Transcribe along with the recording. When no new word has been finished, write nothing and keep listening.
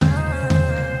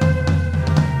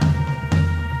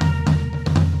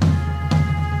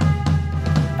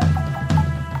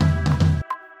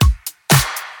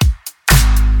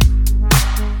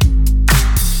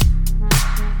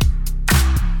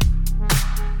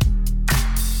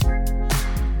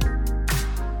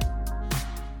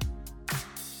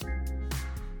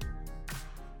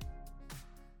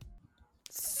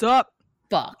What's up?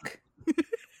 Fuck.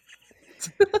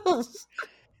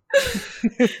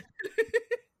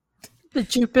 The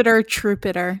Jupiter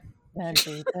Trooper.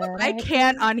 I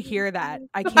can't unhear that.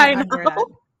 I I can't unhear that.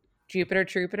 Jupiter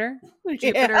Trooper.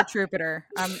 Jupiter Trooper.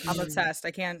 I'm obsessed.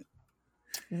 I can't.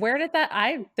 Where did that?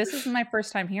 This is my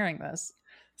first time hearing this.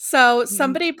 So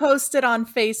somebody posted on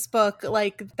Facebook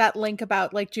like that link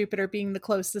about like Jupiter being the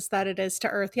closest that it is to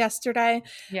Earth yesterday.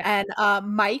 Yeah. And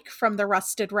Mike from the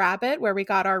Rusted Rabbit, where we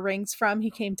got our rings from,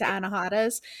 he came to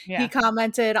Anahata's. Yeah. He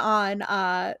commented on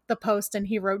the post and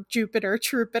he wrote Jupiter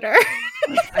Trooper.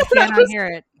 I can't unhear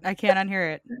it. I can't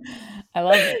unhear it. I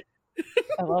love it.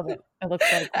 I love it. It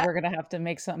looks like we're gonna have to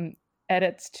make some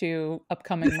edits to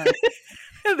upcoming merch.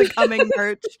 The coming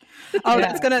merch. Oh, Yeah.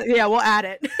 that's gonna. Yeah, we'll add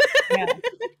it.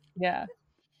 Yeah.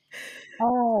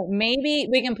 Oh, maybe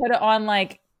we can put it on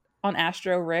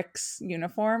Astro Rick's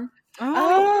uniform.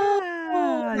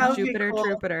 Oh, that would be Jupiter cool.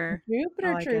 Trooper. Jupiter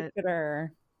I like it.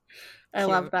 Trooper. I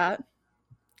love that.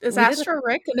 Is We did Astro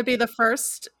Rick going to be the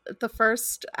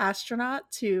first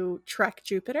astronaut to trek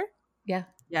Jupiter? Yeah,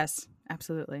 Yes,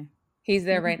 absolutely. he's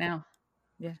there right now.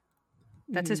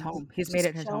 That's his home. He's made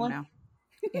it his home now.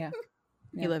 Yeah.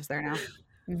 He lives there now.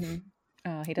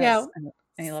 Mm-hmm. He does, Yeah.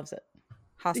 and he loves it.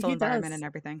 Hostile He environment does. and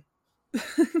everything.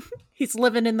 He's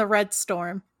living in the red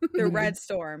storm. The Red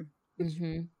Storm.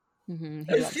 Mm-hmm. Mm-hmm.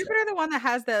 He Is loves Jupiter the one that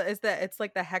has it's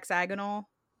like the hexagonal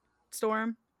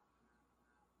storm?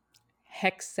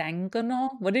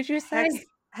 Hexagonal. What did you say?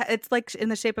 It's like in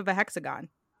the shape of a hexagon.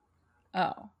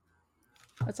 Oh,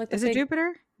 it's like the Is it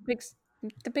Jupiter?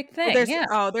 the big thing.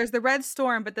 There's the Red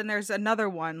Storm, but then there's another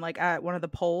one like at one of the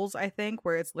poles, I think,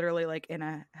 where it's literally like in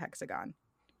a hexagon.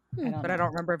 But I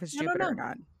don't remember if it's Jupiter or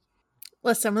not.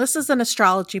 Listen, this is an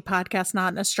astrology podcast,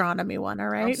 not an astronomy one, all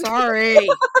right? I'm sorry.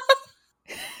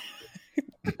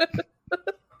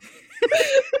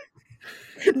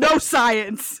 No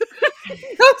science.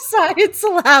 No science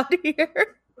allowed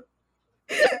here.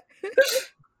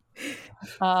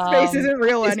 Space isn't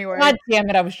real anyway. God damn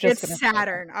it! I was just. It's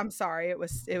Saturn. I'm sorry. It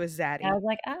was Zaddy. I was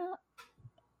like,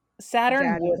 Saturn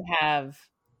Zaddy. would have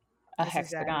a This is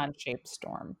hexagon-shaped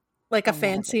storm. Like a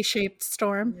fancy shaped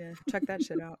storm. Yeah, check that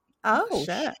shit out. Oh,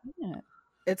 shit.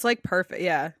 It's like perfect.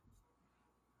 Yeah,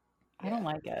 I don't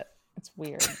like it. It's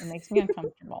weird. It makes me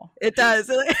uncomfortable. it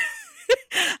does.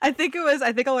 I think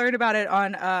I learned about it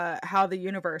on how the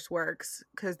universe works,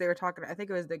 because they were talking. I think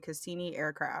it was the Cassini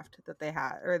aircraft that they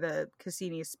had, or the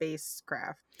Cassini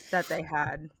spacecraft that they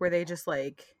had, where they just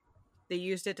they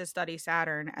used it to study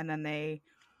Saturn, and then they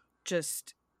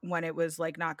just, when it was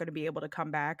not going to be able to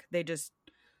come back, they just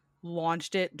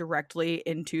launched it directly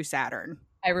into Saturn.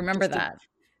 I remember that.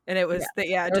 And it was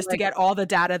just to get all the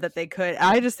data that they could.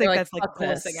 I just think that's the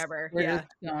coolest thing ever. We're just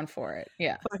going for it.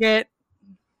 Yeah. Fuck it.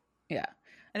 Yeah.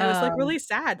 And it was really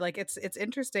sad. It's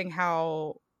interesting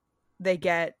how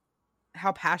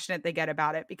how passionate they get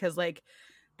about it, because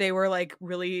they were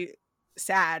really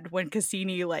sad when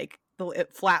Cassini it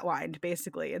flatlined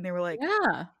basically, and they were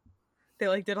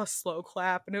they did a slow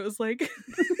clap, and it was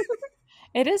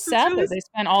it is sad that they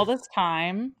spent all this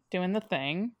time doing the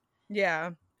thing.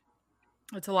 Yeah.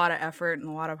 It's a lot of effort and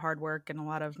a lot of hard work and a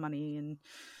lot of money, and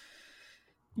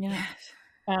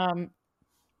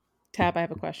Tab, I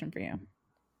have a question for you.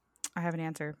 I have an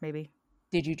answer, maybe.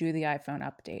 Did you do the iPhone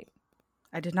update?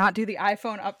 I did not do the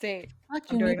iPhone update.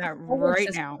 I'm doing that right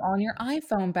now. On your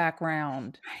iPhone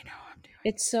background. I know I'm doing.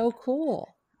 It's so cool.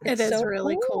 It is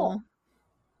really cool.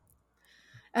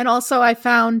 And also I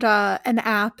found an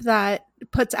app that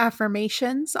puts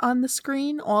affirmations on the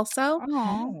screen also.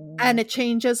 Oh. And it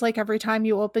changes every time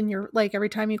you open every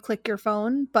time you click your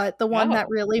phone. But the one that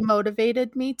really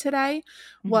motivated me today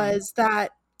was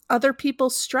that other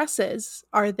people's stresses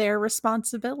are their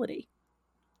responsibility.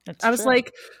 I was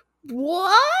like,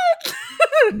 what?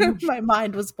 My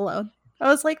mind was blown. I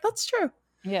was like, that's true.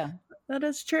 Yeah. That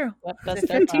is true. Is it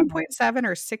 15.7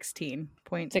 or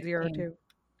 16.02?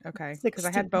 Okay, because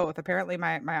I had both. Apparently,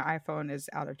 my iPhone is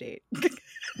out of date.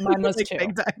 Mine was too.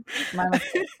 Big time. I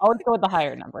would go with the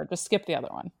higher number. Just skip the other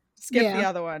one. Skip the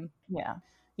other one. Yeah,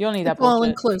 you don't need that. All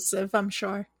inclusive, I'm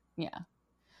sure. Yeah.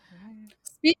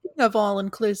 Speaking of all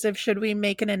inclusive, should we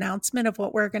make an announcement of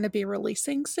what we're going to be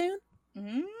releasing soon?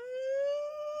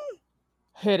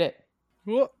 Hit it.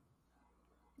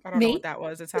 I don't know what that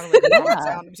was. It sounded like a robot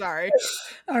sound. I'm sorry.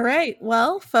 All right.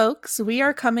 Well, folks, we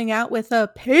are coming out with a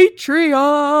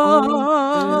Patreon.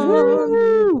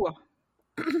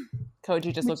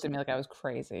 Koji just looked at me like I was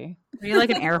crazy. You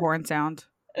like an air horn sound.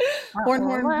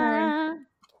 Horn.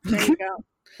 There you go.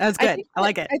 That's good. I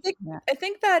like it. I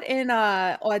think that in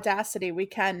Audacity we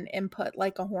can input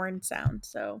like a horn sound.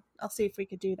 So I'll see if we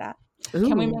could do that. Ooh.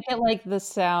 Can we make it like the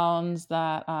sounds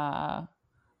that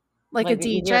like a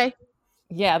DJ?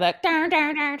 Yeah, that.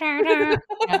 Yeah.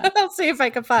 I'll see if I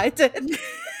can find it.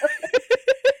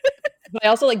 But I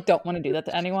also like don't want to do that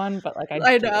to anyone. But like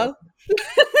I know.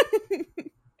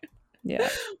 Yeah,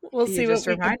 we'll see. Just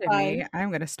what reminded me. I'm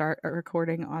going to start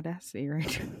recording Audacity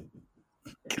right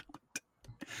now.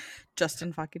 Just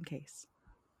in fucking case.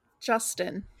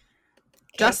 Justin.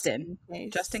 Just in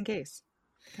case.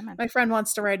 Come on. My friend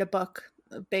wants to write a book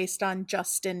based on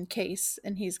just in case,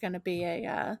 and he's going to be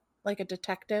a like a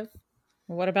detective.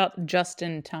 What about just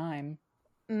in time?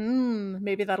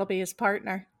 Maybe that'll be his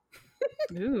partner.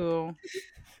 Ooh.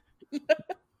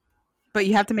 But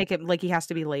you have to make it like he has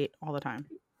to be late all the time.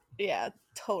 Yeah,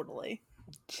 totally.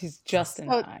 She's just in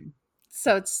time.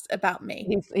 So it's about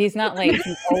me. He's not late.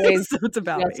 He's always so it's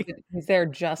about me. He's there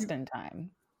just in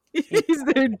time. He's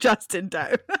there just in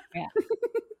time. Yeah.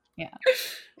 Yeah.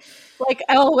 Like,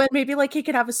 maybe like he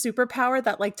could have a superpower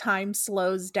that like time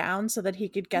slows down so that he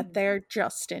could get there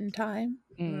just in time.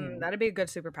 That'd be a good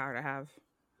superpower to have.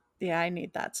 Yeah, I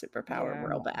need that superpower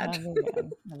real bad. That'd be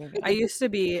good. I used to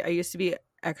be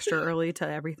extra early to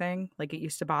everything. Like, it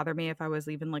used to bother me if I was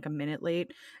even like a minute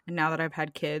late. And now that I've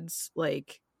had kids,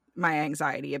 like, my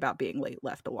anxiety about being late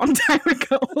left a long time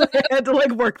ago. I had to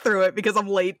like work through it because I'm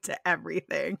late to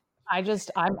everything.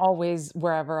 I'm always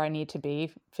wherever I need to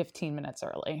be 15 minutes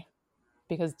early,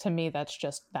 because to me that's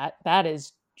just that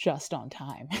is just on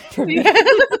time for me.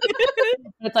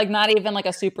 It's like not even like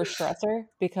a super stressor,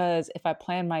 because if I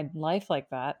plan my life like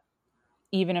that,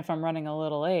 even if I'm running a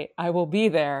little late, I will be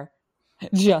there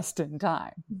just in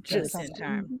time. Just in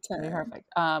time. Perfect.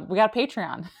 We got a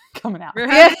Patreon coming out.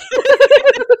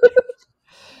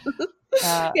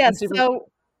 Yeah. So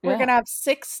we're gonna have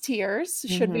 6 tiers.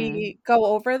 Should we go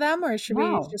over them, or should we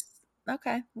just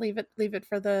leave it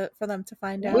for them to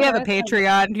find out? We have a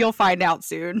Patreon. You'll find out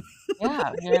soon.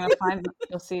 Yeah, you're gonna find.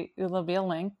 You'll see. There'll be a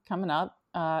link coming up.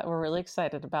 We're really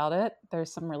excited about it.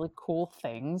 There's some really cool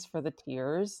things for the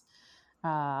tiers,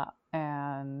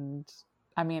 and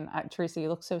I mean, Teresa, you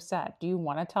look so sad. Do you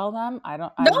want to tell them? I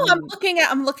don't. No, I'm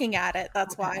looking at it.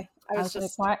 That's why I was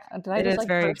just. Like, it is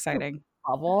very exciting.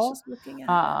 Bubble. Just looking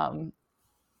at it.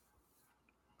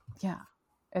 Yeah,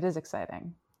 it is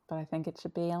exciting, but I think it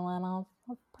should be a little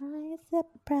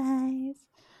surprise.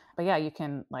 But yeah, you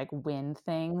can like win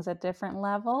things at different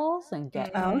levels and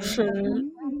get levels.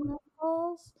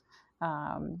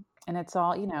 And it's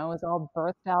all, it's all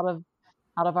birthed out of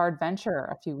our adventure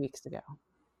a few weeks ago.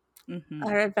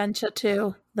 Our adventure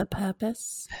to the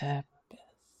purpose.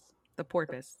 The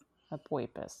porpoise. The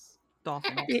porpoise.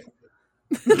 Dolphin.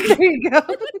 There you go.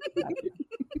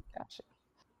 Gotcha.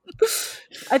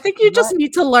 I think you just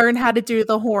need to learn how to do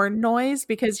the horn noise,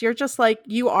 because you're just like,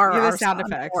 you're our the sound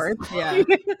effects. Board. Yeah.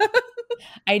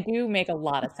 I do make a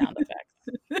lot of sound effects.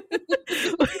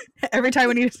 Every time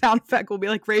we need a sound effect, we'll be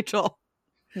like, Rachel.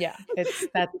 Yeah, it's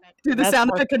that. Do the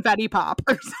sound of a confetti pop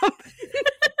or something.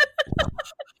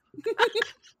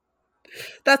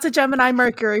 That's a Gemini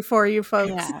Mercury for you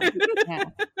folks. Yeah.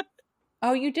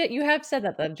 Oh, you have said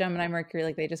that the Gemini Mercury,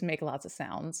 like, they just make lots of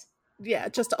sounds. Yeah,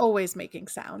 just always making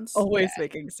sounds. Always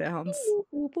making sounds.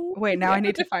 Wait, now I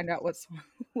need to find out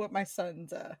what my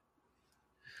son's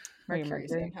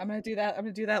Mercury's saying. I'm gonna do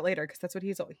that later, because that's what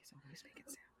he's always making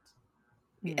sounds.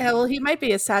 Yeah, well, he might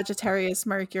be a Sagittarius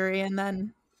Mercury, and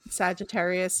then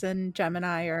Sagittarius and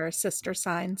Gemini are a sister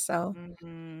sign. So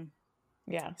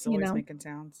yeah, he's always making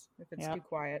sounds if it's too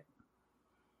quiet.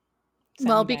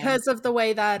 Well, because of the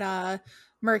way that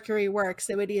Mercury works,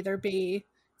 it would either be,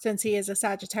 since he is a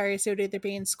Sagittarius, it would either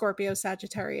be in Scorpio,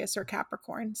 Sagittarius, or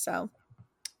Capricorn. So,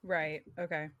 right.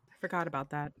 Okay. I forgot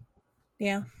about that.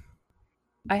 Yeah.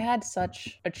 I had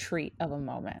such a treat of a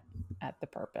moment at the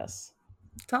Purpose.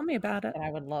 Tell me about it. And I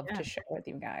would love to share with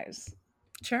you guys.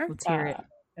 Sure. Let's hear it.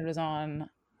 It was on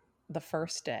the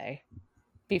first day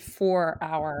before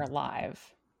our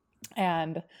live.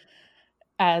 And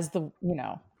as the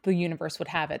universe would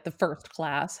have it, the first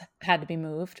class had to be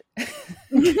moved.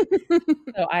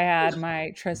 So I had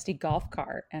my trusty golf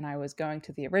cart, and I was going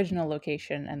to the original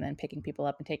location and then picking people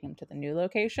up and taking them to the new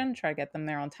location, try to get them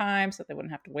there on time so they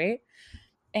wouldn't have to wait.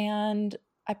 And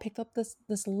I picked up this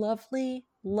lovely,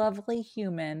 lovely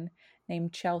human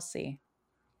named Chelsea.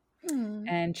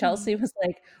 And Chelsea was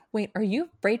like, "Wait, are you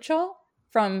Rachel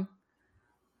from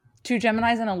Two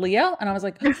Geminis and a Leo?" And I was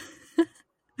like,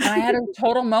 And I had a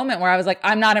total moment where I was like,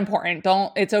 I'm not important.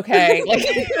 It's okay. Like,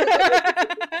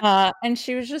 and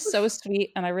she was just so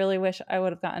sweet. And I really wish I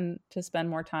would have gotten to spend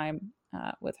more time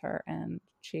with her. And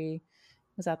she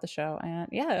was at the show. And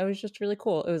yeah, it was just really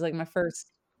cool. It was like my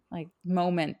first like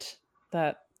moment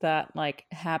that like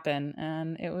happened.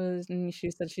 And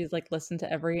she said she's like listened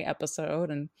to every episode.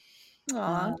 And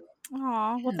Aw.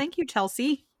 Well, thank you,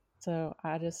 Chelsea. so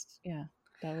I just,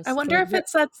 that was. I wonder if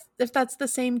that's the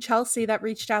same Chelsea that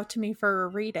reached out to me for a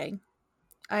reading.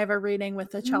 I have a reading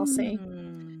with a Chelsea.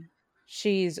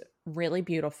 She's really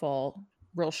beautiful,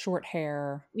 real short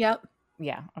hair. Yep.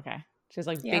 Yeah. Okay. She has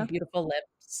like big, beautiful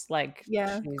lips. Like,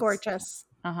 gorgeous.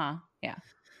 Yeah.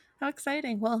 How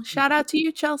exciting. Well, shout out to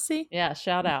you, Chelsea. Yeah.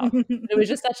 Shout out. It was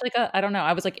just such like I don't know.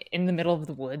 I was like in the middle of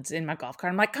the woods in my golf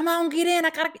cart. I'm like, come on, get in.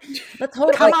 Let's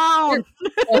hold Come on.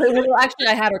 Well, actually,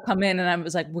 I had her come in and I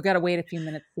was like, we got to wait a few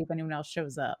minutes to see if anyone else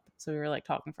shows up. So we were like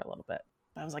talking for a little bit.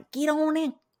 I was like, get on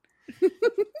in.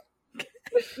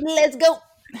 Let's go.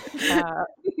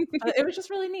 It was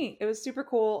just really neat. It was super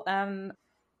cool. And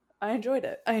I enjoyed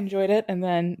it. And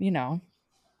then,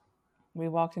 we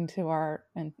walked into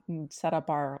and set up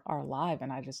our live.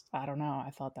 And I don't know.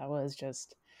 I thought that was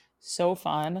just so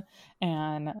fun.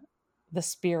 And the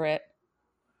spirit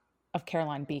of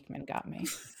Caroline Beekman got me.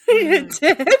 It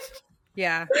did.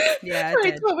 Yeah.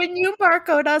 Right, but when you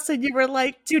Marco'd us and you were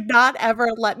like, do not ever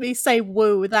let me say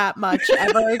woo that much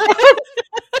ever again.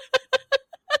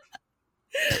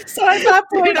 So at that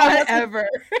point, I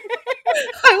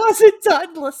wasn't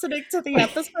done listening to the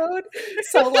episode.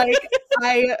 So like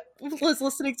I was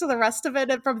listening to the rest of it,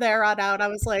 and from there on out, I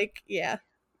was like, yeah.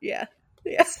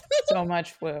 So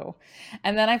much woo.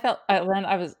 And then we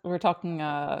were talking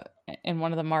in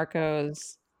one of the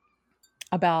Marcos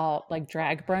about like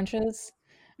drag brunches.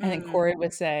 I think Corey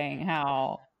was saying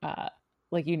how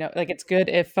like it's good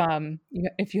if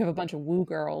you have a bunch of woo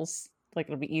girls, like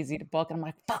it'll be easy to book. And I'm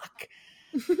like, fuck.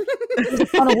 There's a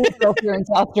ton of woo girls here in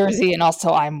South Jersey, and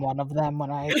also I'm one of them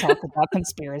when I talk about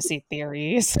conspiracy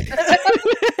theories.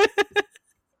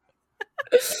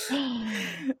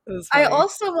 I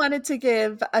also wanted to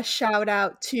give a shout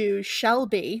out to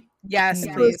Shelby. Yes,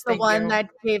 who's the one that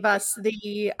gave us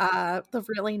the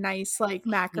really nice like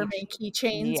macrame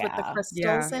keychains with the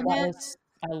crystals in it.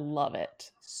 I love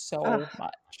it so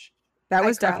much. That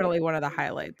was definitely one of the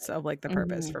highlights of like the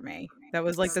purpose for me. That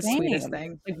was like the sweetest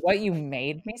thing. Like what you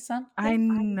made me something. I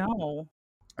know.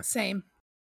 Same.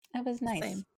 That was nice.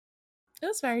 Same. It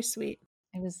was very sweet.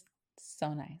 It was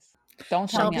so nice. Don't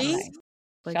tell me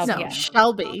I'm nice. No,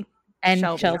 Shelby. And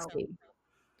Shelby. Chelsea.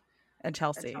 And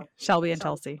Chelsea. Shelby and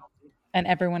Chelsea. And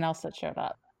everyone else that showed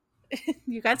up.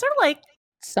 You guys are like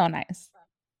so nice.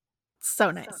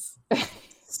 So nice.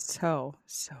 So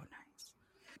nice.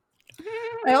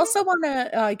 I also want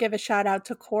to give a shout out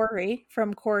to Corey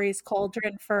from Corey's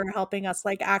Cauldron for helping us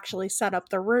like actually set up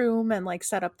the room and like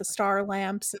set up the star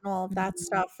lamps and all of that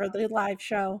stuff for the live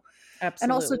show. Absolutely.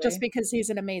 And also just because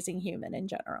he's an amazing human in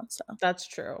general. So that's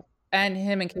true. And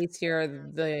him and Casey are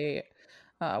the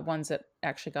ones that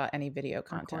actually got any video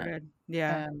content. Recorded.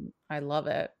 Yeah. I love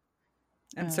it.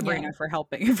 And Sabrina for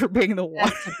helping, for being the one.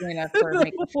 And Sabrina for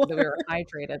making sure that we were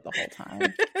hydrated the whole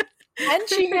time. And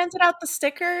she handed out the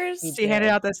stickers. She handed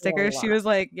out the stickers. She was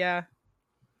like, yeah.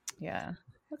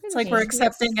 It's like we're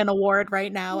accepting an award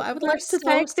right now. I would like to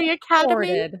thank the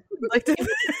Academy. Like though.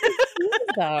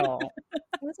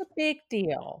 It was a big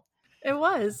deal. It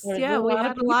was. Yeah, we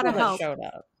had a lot of help. Showed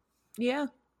up. Yeah.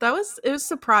 It was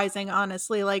surprising,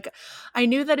 honestly. Like I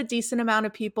knew that a decent amount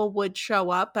of people would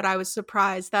show up, but I was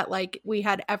surprised that like we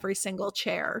had every single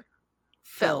chair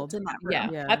filled in that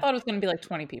room. Yeah. I thought it was going to be like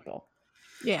 20 people.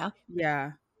 Yeah.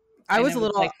 I was a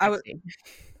little like I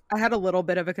had a little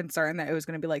bit of a concern that it was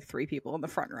going to be like 3 people in the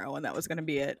front row and that was going to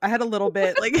be it. I had a little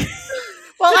bit like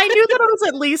well, I knew that it was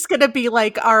at least going to be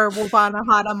like our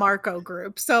Anahata Marco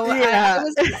group. So I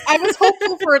was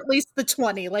hopeful for at least the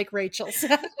 20, like Rachel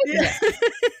said.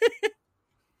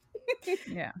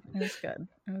 Yeah, it was good.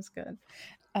 It was good.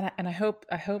 And I hope,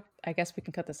 I guess we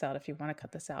can cut this out if you want to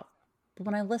cut this out. But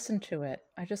when I listened to it,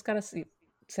 I just got to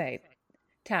say,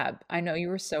 Tab, I know you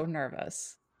were so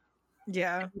nervous.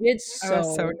 Yeah. You did I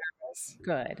was so nervous.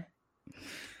 Good.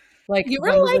 Like you were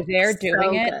when like, we were there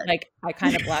doing it, good. like I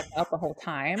kind of blacked out the whole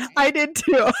time. I did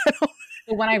too.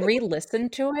 So when I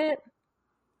re-listened to it,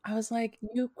 I was like,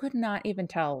 you could not even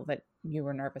tell that you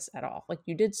were nervous at all. Like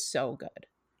you did so good.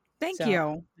 Thank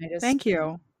you. I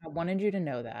wanted you to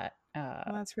know that.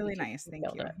 Well, that's really nice. Thank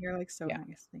you. You're like so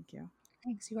nice. Thank you.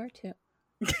 Thanks. You are too.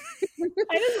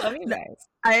 I just love you guys.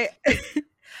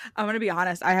 I'm gonna be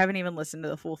honest. I haven't even listened to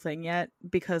the full thing yet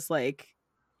because like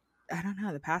I don't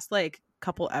know, the past like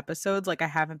couple episodes, like I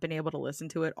haven't been able to listen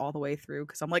to it all the way through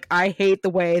because I'm like, I hate the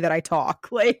way that I talk.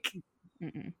 Like,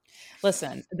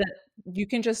 listen, you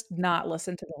can just not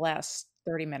listen to the last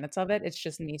 30 minutes of it. It's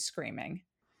just me screaming.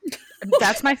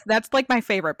 that's like my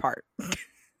favorite part.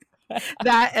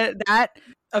 that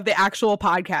of the actual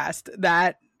podcast,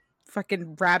 that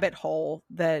fucking rabbit hole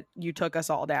that you took us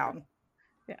all down.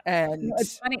 Yeah. And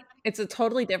It's funny. It's a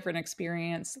totally different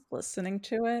experience listening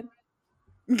to it.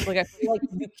 Like, I feel like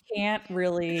you can't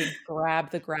really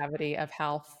grab the gravity of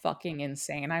how fucking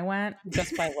insane I went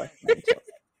just by listening to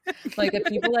it. Like, the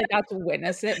people that got to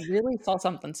witness it really saw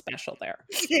something special there.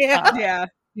 yeah.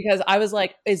 Because I was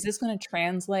like, is this going to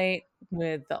translate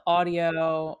with the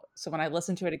audio? So when I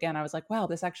listened to it again, I was like, wow,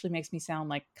 this actually makes me sound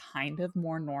like kind of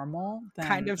more normal than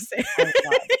Kind of say. I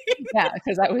was. Yeah,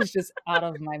 because I was just out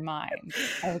of my mind.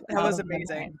 That was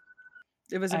amazing.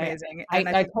 It was amazing.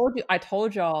 I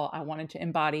told y'all I wanted to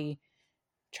embody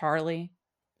Charlie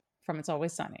from It's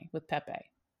Always Sunny with Pepe.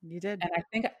 You did. And I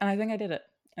think I did it.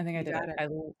 I think I did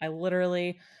it. I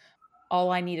literally,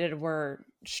 all I needed were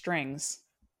strings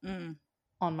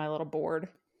on my little board.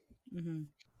 Mm-hmm.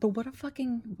 But what a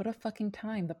fucking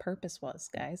time the purpose was,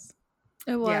 guys.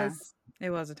 It was. Yeah, it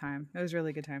was a time. It was a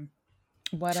really good time.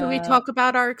 Should we talk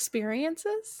about our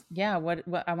experiences? Yeah, what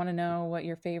I want to know what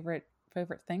your favorite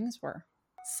things were.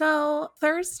 So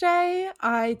Thursday,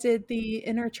 I did the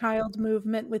inner child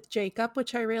movement with Jacob,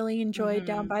 which I really enjoyed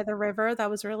down by the river. That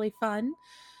was really fun.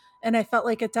 And I felt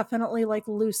like it definitely like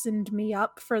loosened me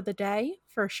up for the day,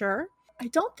 for sure. I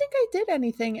don't think I did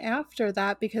anything after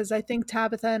that because I think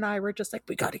Tabitha and I were just like,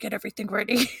 we got to get everything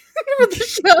ready for the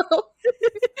show.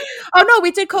 Oh no, we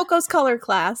did Coco's color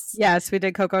class. Yes, we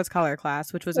did Coco's color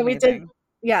class, which was amazing.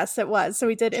 Yes, it was. So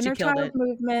we did inner child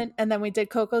movement, and then we did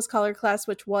Coco's color class,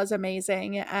 which was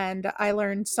amazing. And I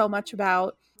learned so much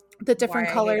about the different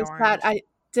colors that I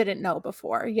didn't know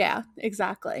before. Yeah,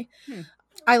 exactly.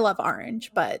 I love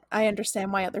orange, but I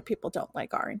understand why other people don't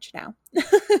like orange now.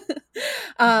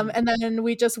 And then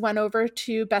we just went over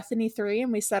to Bethany 3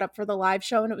 and we set up for the live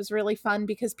show, and it was really fun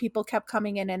because people kept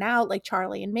coming in and out. Like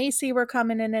Charlie and Macy were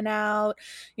coming in and out,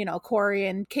 you know, Corey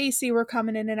and Casey were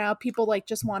coming in and out. People like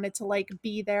just wanted to like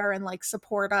be there and like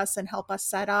support us and help us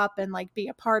set up and like be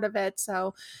a part of it.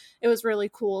 So it was really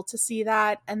cool to see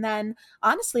that. And then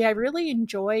honestly, I really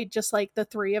enjoyed just like the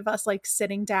three of us like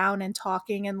sitting down and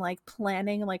talking and like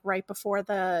planning like right before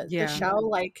the show.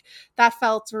 Like that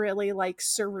felt really like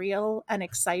surreal and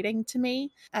exciting to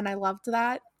me, and I loved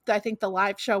that. I think the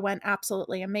live show went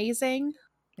absolutely amazing.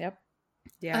 Yep.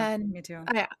 Yeah, and me too.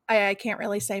 I can't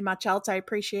really say much else. I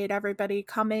appreciate everybody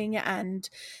coming and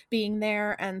being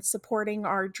there and supporting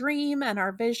our dream and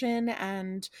our vision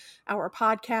and our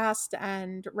podcast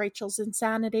and Rachel's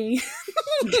insanity.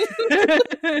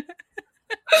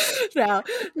 No,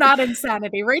 not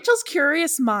insanity. Rachel's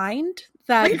curious mind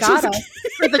that got us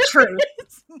for the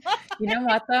truth. You know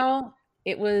what though?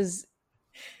 It was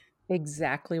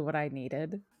exactly what I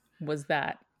needed, was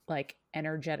that like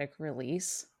energetic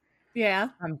release. Yeah.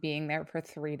 From being there for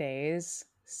 3 days,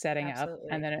 setting up,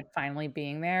 and then it finally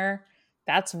being there.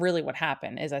 That's really what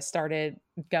happened. Is I started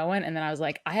going, and then I was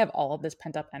like, I have all of this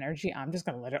pent up energy. I'm just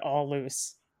gonna let it all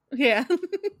loose. Yeah.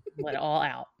 Let it all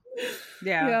out.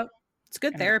 Yeah. Yep. It's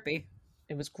good therapy.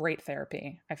 It was great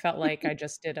therapy. I felt like I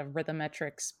just did a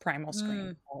Rhythmetrics primal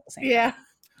scream all at the same time.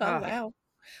 Oh wow.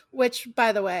 Which,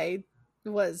 by the way,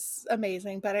 was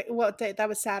amazing. But what day? That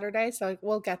was Saturday, so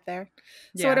we'll get there.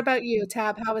 So what about you,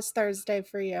 Tab? How was Thursday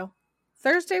for you?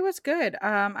 Thursday was good.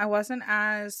 I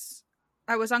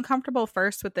was uncomfortable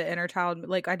first with the inner child.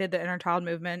 Like I did the inner child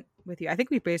movement with you. I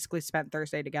think we basically spent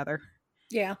Thursday together.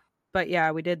 Yeah. But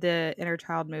yeah, we did the inner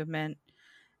child movement.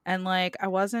 And like I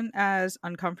wasn't as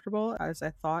uncomfortable as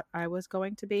I thought I was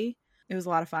going to be. It was a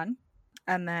lot of fun.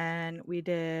 And then we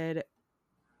did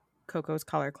Coco's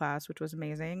color class, which was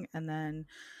amazing. And then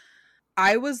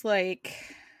I was like,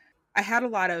 I had a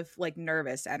lot of like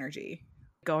nervous energy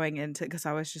going into, because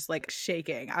I was just like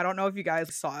shaking. I don't know if you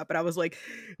guys saw it, but I was like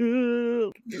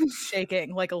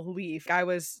shaking like a leaf. I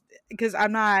was, because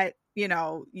I'm not, you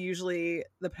know, usually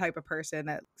the type of person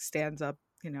that stands up,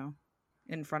 you know,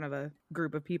 in front of a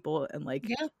group of people and like,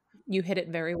 you hit it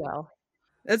very well.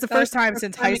 It's the first time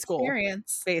since high school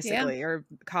experience. Basically, or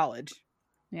college.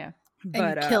 Yeah.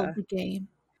 But and you killed the game.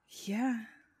 Yeah,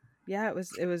 it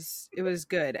was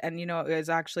good, and you know, it was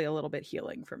actually a little bit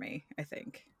healing for me, I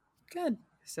think. Good.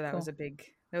 So that was a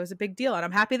big deal, and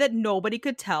I'm happy that nobody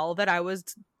could tell that I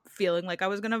was feeling like I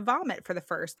was gonna vomit for the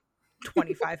first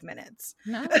 25 minutes.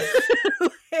 No.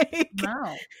 Like,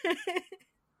 no.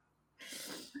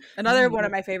 Another one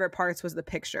of my favorite parts was the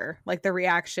picture, like the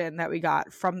reaction that we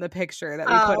got from the picture that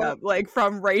we put up, like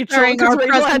from Rachel, During because our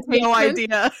Rachel had no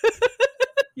presentation. idea.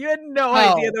 You had no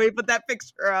idea that we put that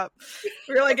picture up.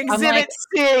 We were like, Exhibit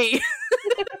C.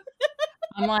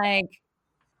 I'm like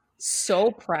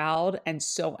so proud and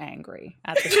so angry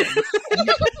at the same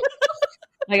time.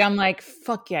 Like, I'm like,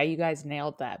 fuck yeah, you guys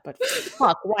nailed that, but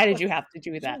fuck, why did you have to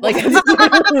do that? Like,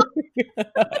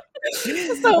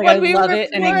 So like, when I we love were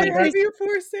it and I hate Why have it. you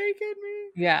forsaken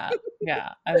me? Yeah,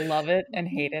 yeah, I love it and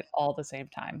hate it all at the same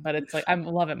time. But it's like I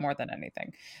love it more than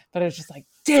anything. But it's just like,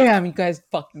 damn, you guys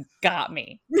fucking got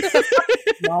me.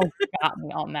 Y'all got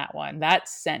me on that one. That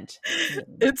sent me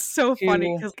It's so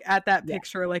funny because at that yeah.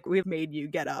 picture, like we've made you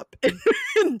get up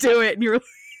and do it, and you were.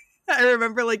 I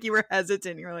remember like you were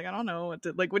hesitant. You were like, I don't know what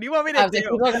to like. What do you want me to I was do? like,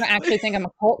 people are going to actually think I'm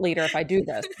a cult leader if I do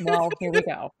this. Well, here we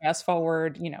go. Fast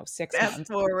forward, 6 Fast months.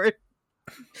 forward.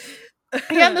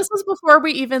 Again, this was before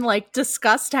we even like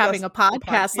discussed having a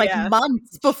podcast, like yeah.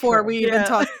 months before we even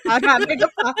talked about having a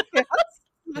podcast.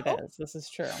 It is. This is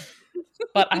true.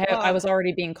 But I was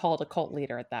already being called a cult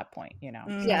leader at that point,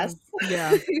 Yes.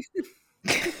 Yeah.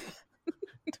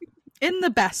 In the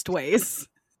best ways.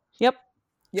 Yep.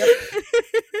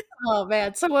 Oh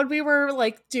man. So when we were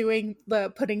like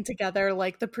putting together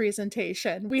like the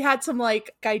presentation, we had some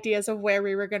like ideas of where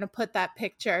we were going to put that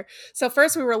picture. So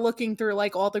first we were looking through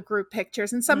like all the group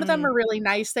pictures, and some of them are really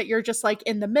nice that you're just like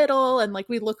in the middle and like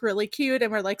we look really cute,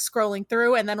 and we're like scrolling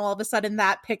through, and then all of a sudden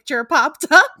that picture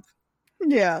popped up.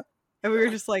 Yeah. And we were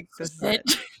just like, this is it.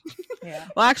 Yeah.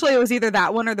 Well, actually, it was either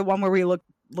that one or the one where we looked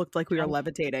like we were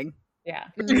levitating. Yeah.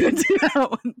 We were gonna do that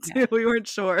one too. Yeah. We weren't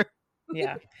sure.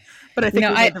 Yeah. But I think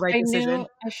we made the right decision. Knew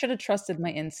I should have trusted my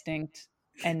instinct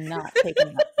and not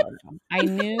taken that photo. I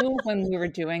knew when we were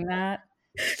doing that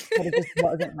it just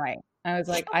wasn't right. I was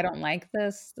like, I don't like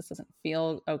this. This doesn't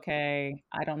feel okay.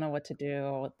 I don't know what to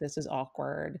do. This is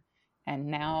awkward. And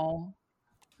now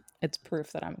it's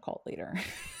proof that I'm a cult leader.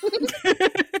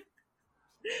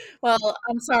 Well,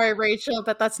 I'm sorry, Rachel,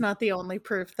 but that's not the only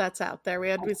proof that's out there. We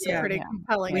had some pretty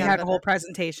compelling. We had a whole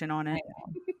presentation on it.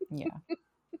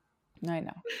 I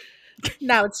know.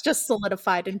 Now it's just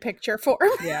solidified in picture form.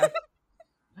 Yeah.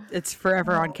 It's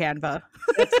forever on Canva.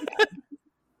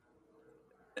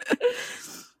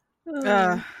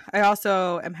 I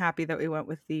also am happy that we went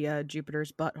with the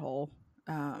Jupiter's butthole.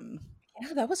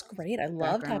 Yeah, that was great. I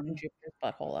loved having Jupiter's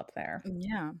butthole up there.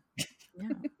 Yeah.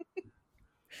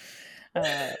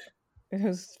 It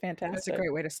was fantastic. That's a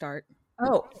great way to start.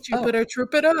 Oh, Jupiter.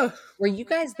 Were you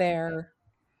guys there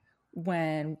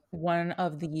when one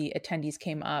of the attendees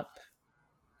came up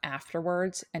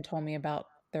afterwards and told me about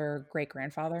their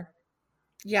great-grandfather?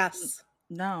 Yes.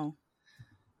 No.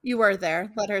 You were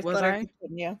there. Let her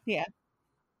continue. Yeah.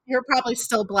 You're probably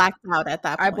still blacked out at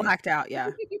that point. I blacked out,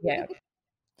 yeah. Yeah.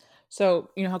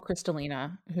 So, you know how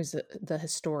Kristalina, who's the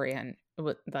historian,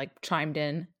 like chimed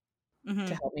in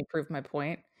to help me prove my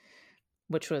point,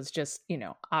 which was just,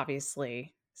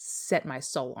 obviously set my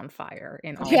soul on fire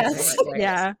in all yes.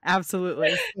 Yeah,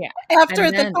 absolutely. Yeah.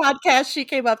 After the podcast, she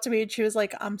came up to me and she was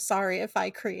like, I'm sorry if I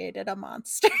created a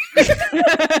monster.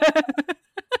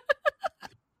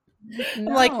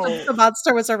 No. Like the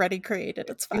monster was already created.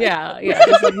 It's fine. Yeah.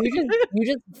 Like, you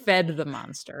just fed the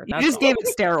monster. You just gave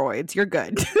it steroids. You're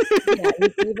good. Yeah, you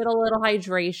gave it a little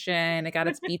hydration. It got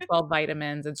its B12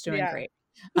 vitamins. It's doing great.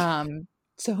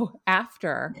 So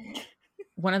after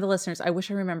one of the listeners, I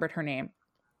wish I remembered her name,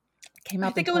 came up.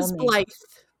 I think it was Blythe.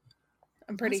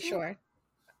 I'm pretty sure.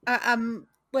 I'm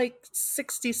like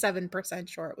 67%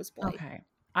 sure it was Blythe. Okay.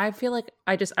 I feel like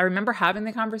I remember having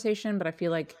the conversation, but I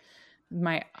feel like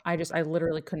I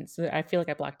literally couldn't. I feel like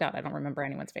I blacked out. I don't remember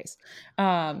anyone's face.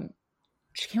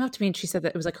 She came up to me and she said that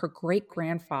it was like her great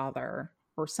grandfather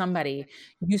or somebody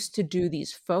used to do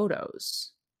these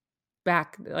photos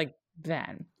back like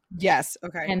then. Yes.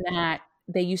 Okay. And that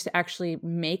they used to actually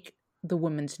make the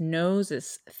woman's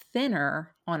noses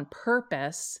thinner on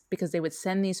purpose because they would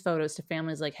send these photos to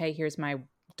families like, hey, here's my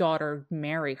daughter,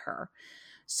 marry her.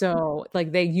 So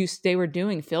like they were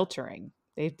doing filtering.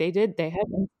 They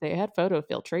had photo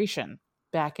filtration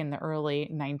back in the early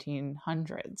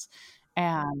 1900s.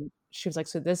 And she was like,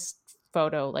 so this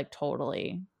photo like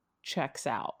totally checks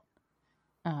out.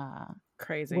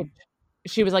 Crazy.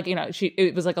 She was like,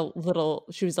 it was like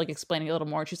she was like explaining a little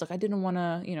more. She's like, I didn't want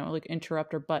to, like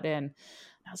interrupt or butt in. And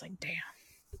I was like, damn.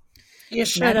 You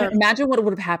should have. Imagine what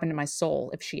would have happened to my soul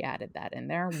if she added that in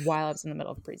there while I was in the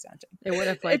middle of presenting. It would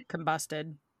have like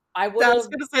combusted. I I would was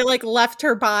have. gonna say like left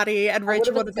her body, and I Rich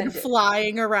would've would have been ascended.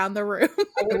 flying around the room.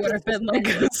 It would have been like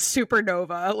a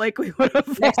supernova. Like we would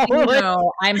have Next thing you fallen.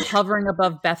 know, I'm hovering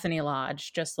above Bethany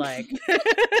Lodge, just like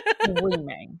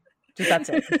screaming. Just that's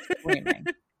it, just screaming.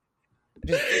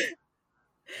 Just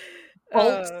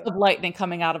bolts of lightning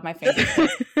coming out of my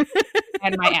fingertips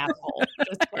and my asshole.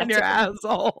 Just And your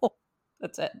asshole.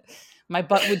 That's it. My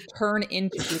butt would turn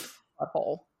into a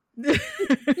butthole. And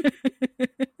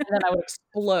then I would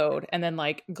explode, and then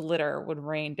like glitter would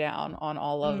rain down on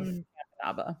all of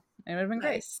Anahata. It would have been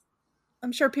great. Nice.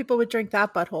 I'm sure people would drink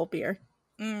that butthole beer.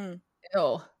 Ew.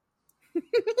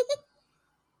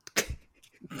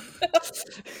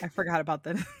 I forgot about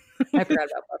that. I forgot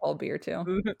about butthole beer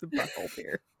too. The butthole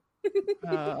beer.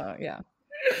 Yeah.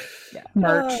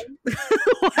 Merch.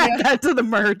 We'll add that to the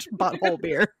merch. Butthole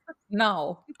beer.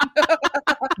 No.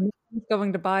 No one's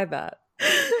going to buy that.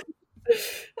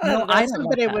 No, I don't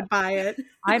somebody want that. would buy it.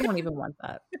 I don't even want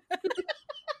that.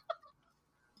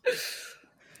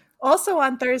 Also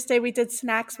on Thursday, we did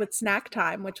snacks with snack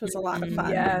time, which was a lot of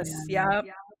fun. Yes. Yep.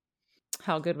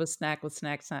 How good was snack with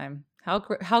snack time?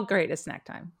 How great is snack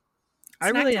time?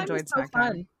 I Snack really time enjoyed was so snack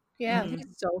fun. time. Yeah.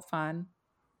 It's so fun.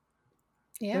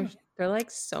 Yeah. They're like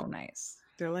so nice.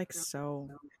 They're like so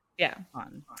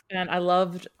fun. And I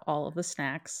loved all of the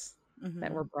snacks Mm-hmm.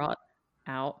 that were brought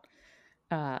out.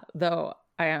 Though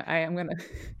I am gonna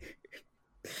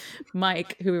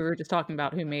Mike, who we were just talking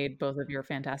about, who made both of your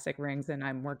fantastic rings, and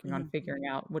I'm working on figuring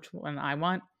out which one I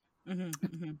want.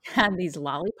 Had these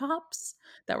lollipops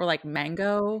that were like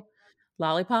mango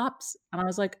lollipops, and I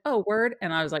was like, "Oh, word!"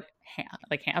 And I was like,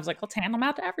 I was like, "Let's hand them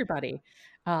out to everybody."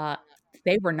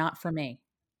 They were not for me.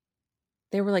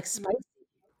 They were like spicy.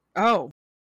 Oh,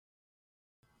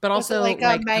 but Was it also like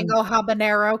a mango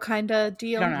habanero kind of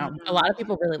deal? I don't know. A lot of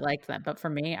people really liked them, but for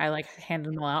me, I like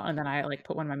handed them all out, and then I like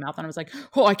put one in my mouth, and I was like,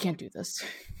 "Oh, I can't do this."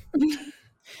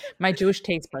 My Jewish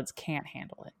taste buds can't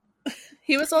handle it.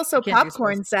 He was also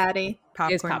popcorn zaddy.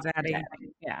 Popcorn daddy.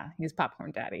 Yeah, he's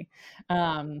popcorn daddy.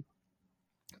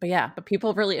 But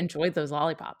people really enjoyed those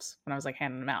lollipops when I was like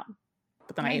handing them out.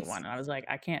 But then I ate one, and I was like,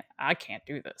 I can't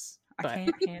do this. But I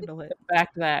can't handle it.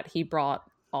 Back to that, he brought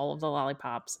all of the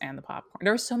lollipops and the popcorn.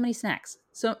 There were so many snacks.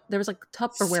 So there was like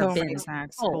Tupperware bins.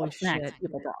 Snacks. Holy Shit. Snacks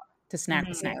people brought to snack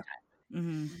the snack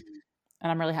time.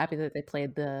 And I'm really happy that they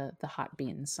played the hot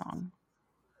beans song.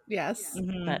 Yes.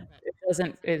 But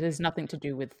it has nothing to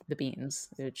do with the beans.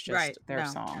 It's just their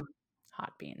song,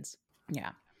 Hot Beans.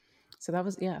 Yeah. So that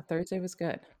was, Thursday was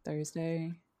good.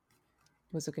 Thursday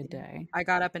was a good day. I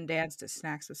got up and danced to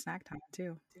Snacks with Snack Time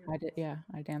too. I did,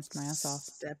 I danced my ass off.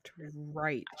 Stepped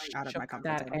right out of my comfort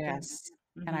that zone. Ass,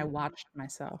 and I watched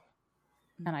myself,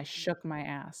 and I shook my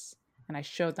ass, and I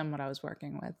showed them what I was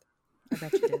working with. I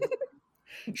bet you did.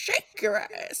 Shake your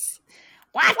ass.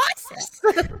 What?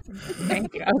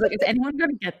 Thank you. I was like, is anyone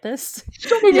going to get this?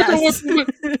 Yes.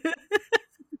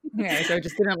 Okay, so it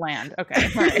just didn't land. Okay.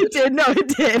 All right. It did. No, it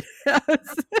did.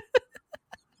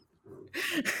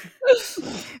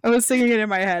 I was singing it in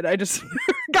my head. I just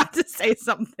forgot to say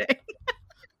something.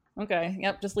 Okay.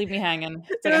 Yep. Just leave me hanging.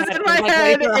 It was in my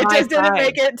head. It just didn't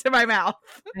make it to my mouth.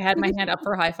 I had my hand up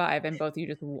for a high five, and both of you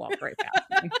just walked right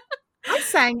past me. I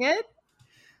sang it.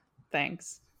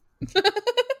 Thanks.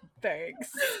 Thanks.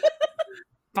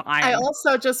 Fine. I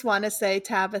also just want to say,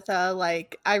 Tabitha,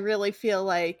 like, I really feel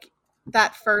like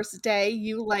that first day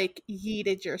you like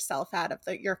yeeted yourself out of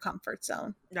your comfort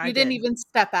zone. You didn't even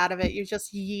step out of it. You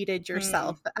just yeeted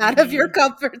yourself out of your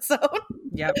comfort zone.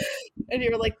 Yep. And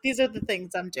you were like, these are the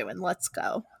things I'm doing. Let's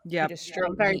go. Yep.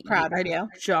 I'm very proud of you.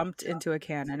 Jumped into a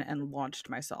cannon and launched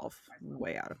myself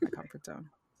way out of my comfort zone.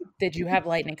 Did you have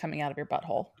lightning coming out of your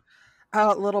butthole?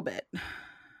 A little bit.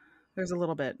 There's a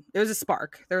little bit. It was a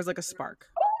spark. There was like a spark.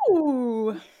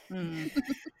 Ooh.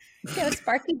 Got a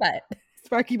sparky butt.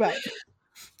 Sparky butt.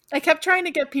 I kept trying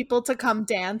to get people to come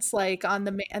dance like in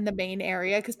the main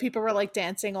area because people were like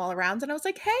dancing all around, and I was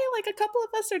like, "Hey, like a couple of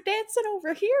us are dancing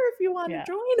over here if you want to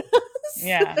join us."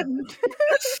 Yeah,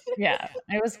 yeah.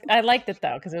 I liked it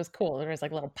though because it was cool. There was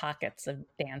like little pockets of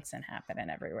dancing happening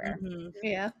everywhere.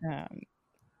 Yeah.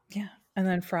 Yeah. And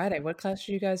then Friday, what class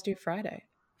did you guys do Friday?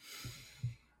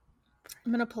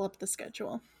 I'm gonna pull up the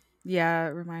schedule. Yeah,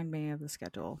 remind me of the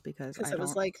schedule because it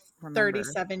was like remember.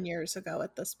 37 years ago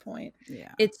at this point.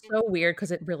 Yeah, it's so weird because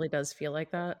it really does feel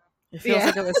like that. It feels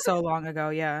like it was so long ago.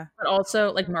 Yeah, but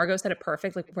also like Margot said it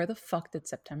perfect. Like, where the fuck did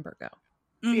September go?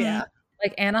 Yeah,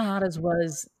 like Anahata's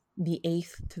was the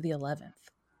 8th to the 11th.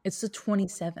 It's the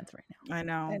 27th right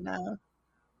now. I know.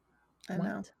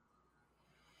 What?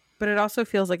 But it also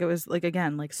feels like it was like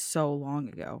again like so long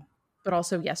ago. but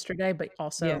also yesterday, but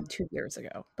also Yeah. 2 years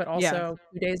ago, but also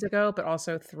 2 days ago, but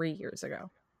also 3 years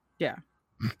ago. Yeah.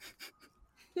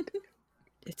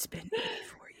 It's been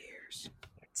 84 years.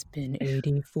 It's been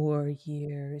 84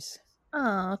 years.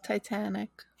 Oh, Titanic.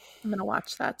 I'm gonna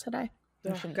watch that today.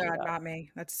 You Oh shouldn't do God, that. not me.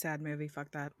 That's a sad movie.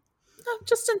 Fuck that. No,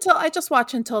 I just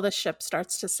watch until the ship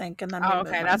starts to sink and then we Oh, move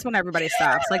okay. on. That's when everybody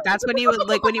stops. Like that's when you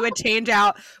would change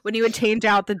out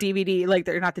the DVD, like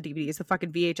they're not the DVDs, the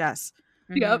fucking VHS.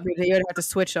 Yep. You would have to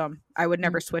switch them. I would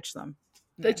never switch them.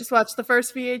 They just watch the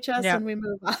first VHS Yeah. and we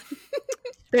move on.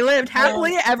 They lived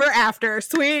happily ever after.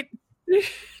 Sweet.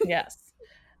 Yes.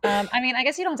 I mean, I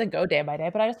guess you don't have to go day by day,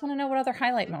 but I just want to know what other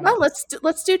highlight moments. Well,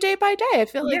 let's do day by day. I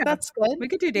feel like that's good. We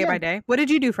could do day by day. What did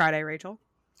you do Friday, Rachel?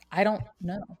 I don't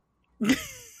know.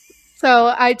 So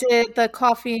I did the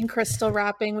coffee and crystal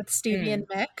wrapping with Stevie and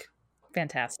Mick.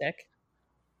 Fantastic.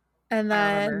 And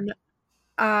then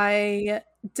I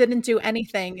didn't do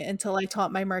anything until I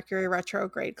taught my Mercury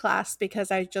retrograde class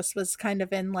because I just was kind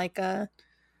of in like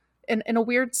in a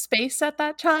weird space at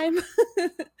that time.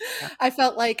 I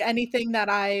felt like anything that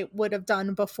I would have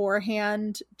done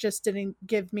beforehand just didn't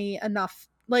give me enough,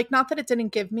 like not that it didn't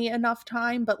give me enough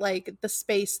time, but like the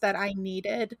space that I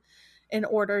needed in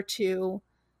order to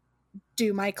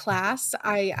do my class.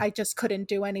 I just couldn't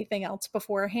do anything else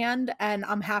beforehand, and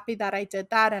I'm happy that I did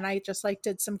that, and I just like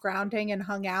did some grounding and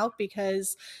hung out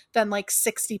because then like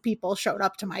 60 people showed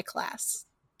up to my class.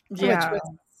 Yeah, which was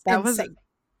insane.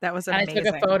 That was And I amazing.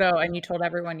 took a photo and you told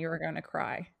everyone you were going to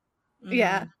cry.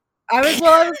 Yeah. I was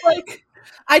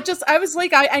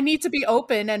like I need to be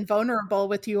open and vulnerable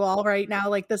with you all right now.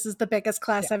 Like this is the biggest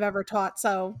class I've ever taught.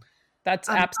 So that's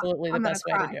absolutely the best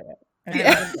way to do it.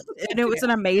 Yeah. And it was an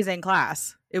amazing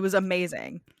class. It was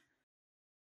amazing.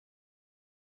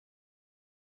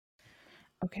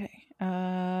 Okay.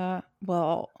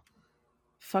 Well,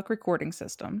 fuck recording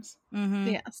systems.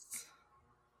 Yes.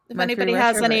 If Mercury anybody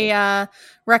has retrograde. any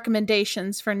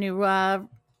recommendations for new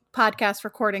podcast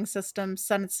recording systems,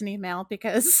 send us an email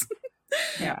because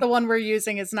the one we're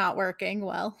using is not working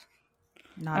well.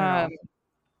 Not at all.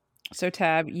 So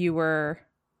Tab, you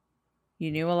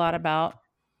knew a lot about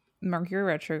Mercury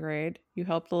retrograde. You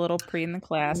helped a little pre in the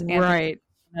class, right?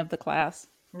 Of the class,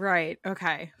 right?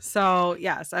 Okay. So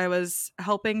yes, I was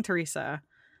helping Teresa,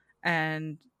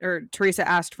 or Teresa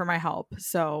asked for my help.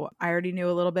 So I already knew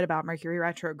a little bit about Mercury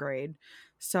retrograde.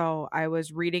 So I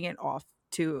was reading it off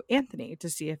to Anthony to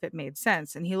see if it made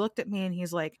sense, and he looked at me and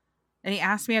he's like, and he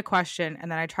asked me a question,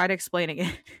 and then I tried explaining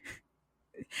it.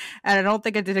 And I don't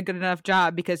think I did a good enough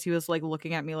job because he was like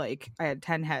looking at me like I had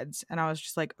 10 heads, and I was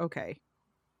just like, okay,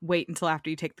 wait until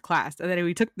after you take the class. And then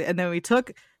we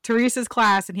took Teresa's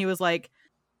class, and he was like,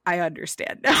 I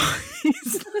understand now.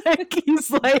 he's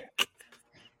like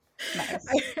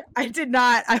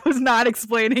nice. I was not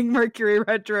explaining Mercury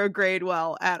retrograde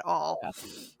well at all. Yeah.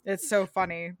 It's so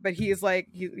funny, but he's like,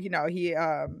 he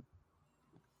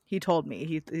told me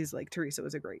he's like, Teresa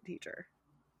was a great teacher.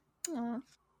 Aww.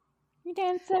 You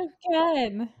did so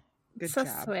good. Good so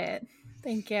job. Sweet.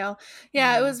 Thank you.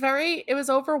 Yeah, it was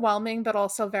overwhelming, but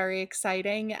also very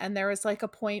exciting. And there was like a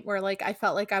point where like I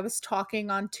felt like I was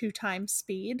talking on 2 times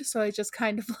speed. So I just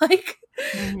kind of like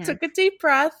took a deep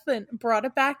breath and brought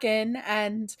it back in.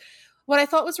 And what I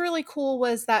thought was really cool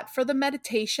was that for the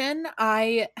meditation,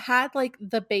 I had like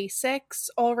the basics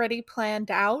already planned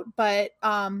out, but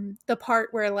the part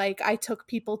where like I took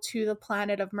people to the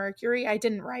planet of Mercury, I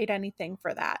didn't write anything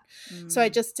for that. So I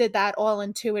just did that all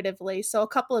intuitively. So a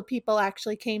couple of people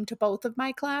actually came to both of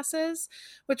my classes,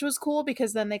 which was cool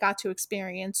because then they got to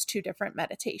experience 2 different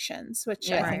meditations, which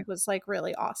I think was like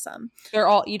really awesome. They're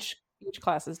all each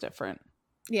class is different.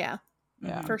 Yeah,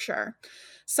 for sure.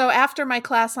 So after my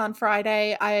class on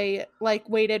Friday, I like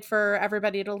waited for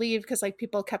everybody to leave because like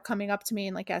people kept coming up to me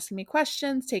and like asking me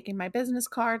questions, taking my business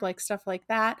card, like stuff like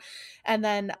that. And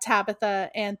then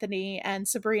Tabitha, Anthony, and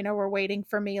Sabrina were waiting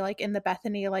for me like in the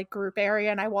Bethany like group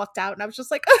area, and I walked out and I was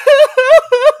just like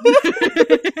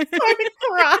started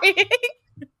crying.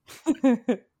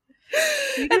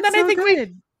 And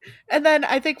then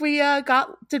I think we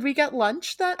did we get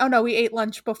lunch then? Oh no, we ate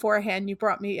lunch beforehand. You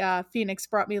brought me Phoenix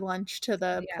brought me lunch to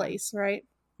the place, right?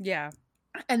 Yeah.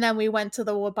 And then we went to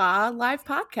the Waba live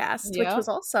podcast, which was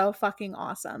also fucking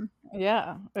awesome.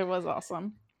 Yeah, it was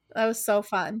awesome. That was so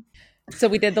fun. So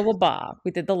we did the Waba, we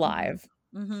did the live,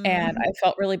 and I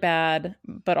felt really bad,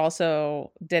 but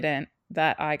also didn't,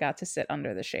 that I got to sit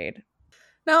under the shade.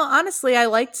 No, honestly, I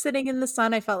liked sitting in the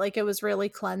sun. I felt like it was really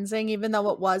cleansing, even though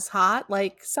it was hot.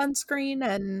 Like sunscreen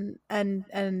and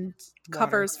Water.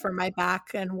 covers for my back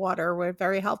and water were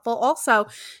very helpful. Also,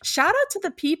 shout out to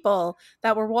the people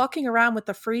that were walking around with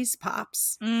the freeze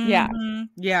pops. Yeah.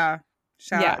 Yeah.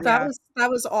 Shout Yeah. out. Yeah. That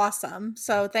was awesome.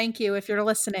 So thank you if you're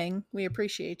listening. We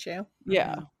appreciate you.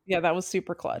 Yeah. Mhm. Yeah, that was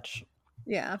super clutch.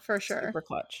 Yeah, for sure. Super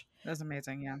clutch. That's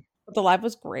amazing. Yeah. But the live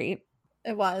was great.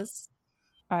 It was.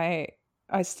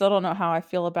 I still don't know how I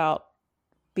feel about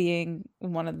being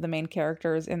one of the main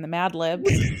characters in the Mad Libs.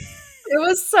 It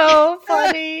was so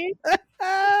funny.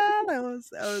 that was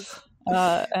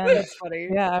And that's funny.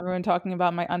 yeah, everyone talking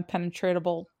about my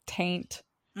unpenetratable taint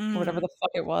or whatever the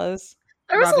fuck it was.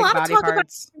 There was a Rubbing lot of body talk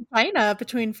parts. about China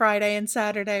between Friday and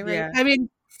Saturday, right? Yeah. I mean,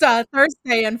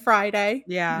 Thursday and Friday.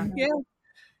 Yeah. Yeah.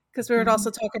 Because we were also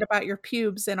talking about your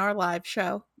pubes in our live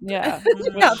show. Yeah.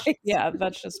 Yeah, Which, yeah,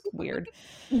 that's just weird.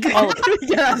 All of it.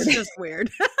 Yeah, that's just weird.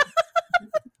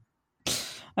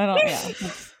 I don't,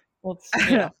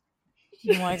 yeah.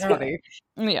 Yeah. I'm like, It's all funny.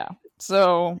 right. Yeah.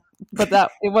 So, but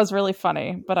that, it was really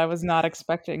funny, but I was not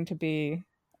expecting to be,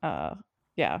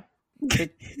 yeah, the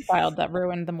child that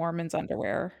ruined the Mormons'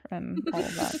 underwear and all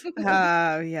of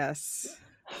that. Yes.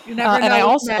 You never know. And I with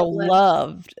also Matt Lib.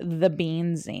 loved the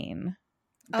bean zine.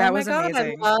 That Oh was my God,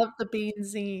 amazing. I love the bean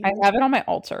zine. I have it on my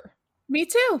altar. Me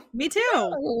too. Me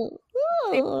too.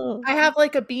 I have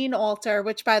like a bean altar,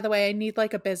 which by the way, I need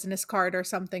like a business card or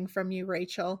something from you,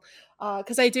 Rachel.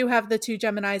 Because I do have the 2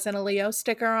 Geminis and a Leo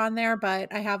sticker on there,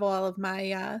 but I have all of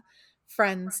my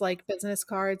friends like business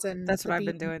cards and That's the what I've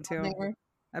been beans doing on too. there.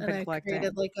 I've And been I collecting.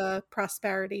 created like a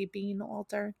prosperity bean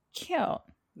altar. Cute.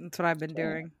 That's what I've been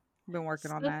doing. I've been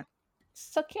working on that.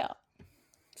 So cute.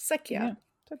 So cute. Yeah.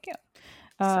 So cute.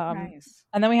 So nice.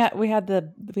 And then we had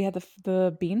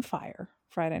the bean fire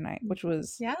Friday night, which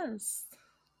was Yes.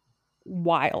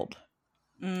 wild.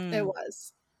 It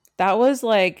was. That was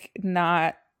like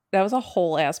not that was a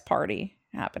whole ass party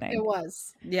happening. It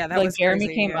was. Yeah, that Like was Jeremy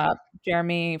crazy, came yeah. up.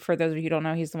 Jeremy, for those of you who don't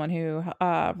know, he's the one who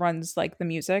runs like the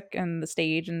music and the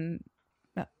stage and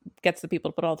gets the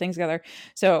people to put all the things together.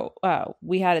 So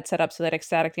we had it set up so that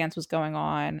ecstatic dance was going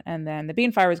on, and then the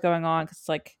bean fire was going on because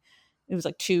it was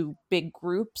like 2 big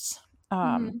groups.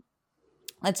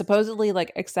 And supposedly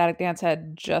like ecstatic dance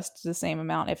had just the same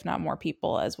amount, if not more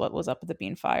people as what was up at the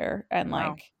bean fire. And Wow.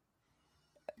 like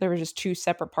there were just 2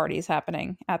 separate parties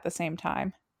happening at the same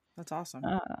time. That's awesome.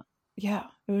 Yeah,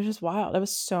 it was just wild. There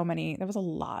was a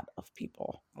lot of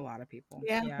people. A lot of people.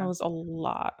 Yeah. There was a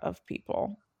lot of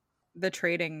people. The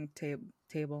trading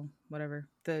table, whatever.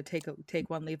 The take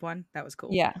one, leave one. That was cool.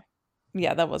 Yeah.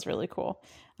 Yeah, that was really cool.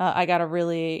 I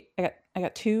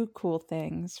got 2 cool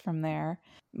things from there.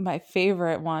 My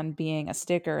favorite one being a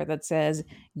sticker that says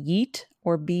 "Yeet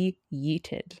or be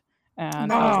yeeted,"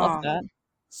 and I love that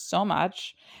so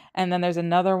much. And then there's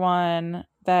another one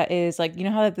that is like, you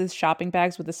know how the shopping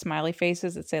bags with the smiley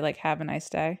faces that say like "Have a nice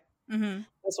day." Mm-hmm.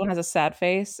 This one has a sad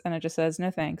face and it just says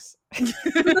 "No thanks."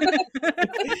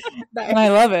 Nice. And I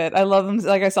love it. I love them.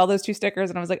 Like I saw those 2 stickers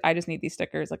and I was like, I just need these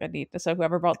stickers. Like I need this. So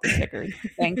whoever brought the stickers,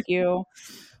 thank you.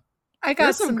 I got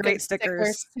There's some some great good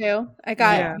stickers. too. I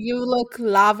got Yeah. "You Look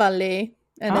Lavally,"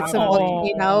 and it's a Oh.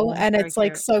 volcano, and Very it's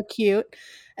like cute. so cute.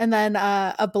 And then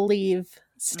a "Believe"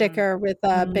 sticker with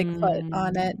Bigfoot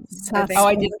on it. think- Oh,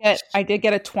 I did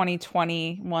get a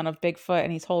 2020 one of Bigfoot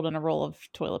and he's holding a roll of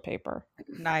toilet paper.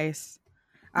 Nice.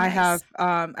 I have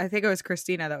I think it was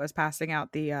Christina that was passing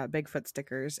out the Bigfoot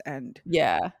stickers, and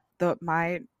Yeah.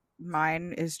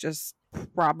 mine is just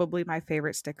probably my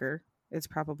favorite sticker. It's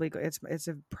probably it's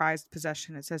a prized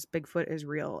possession. It says Bigfoot is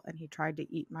real and he tried to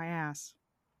eat my ass.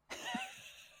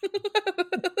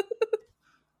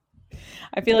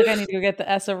 I feel like I need to go get the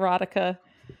S erotica.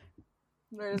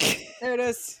 There it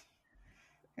is.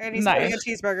 And he's Nice. eating a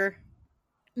cheeseburger.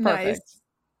 Nice. Perfect.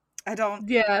 I don't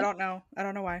know. I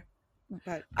don't know why.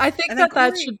 But I think And then that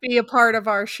Corey- should be a part of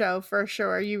our show for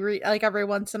sure. You read like every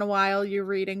once in a while, you're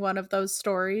reading one of those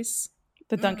stories.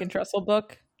 The Duncan Trussell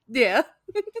book, Yeah.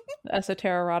 the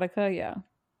Esoterotica. Yeah.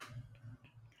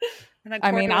 and then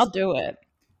I mean, Corey I'll do it.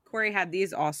 Corey had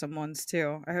these awesome ones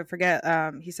too. I forget.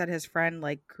 He said his friend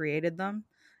like created them.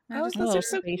 And I Oh, just those thought are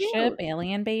so spaceship, cute.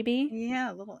 alien baby.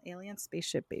 yeah, a little alien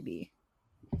spaceship baby.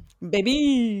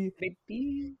 Baby.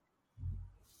 Baby.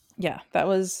 Yeah, that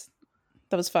was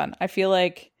fun. I feel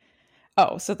like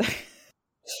so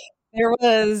there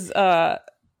was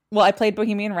well, I played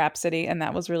Bohemian Rhapsody and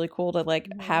that was really cool to like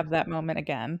have that moment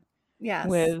again Yes.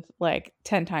 with like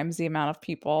 10 times the amount of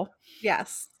people.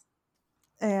 Yes.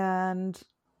 And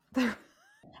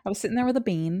I was sitting there with a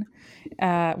bean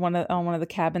on one of the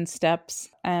cabin steps,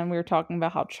 and we were talking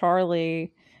about how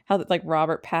like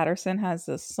Robert Patterson has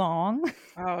this song.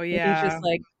 Oh He just yeah.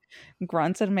 like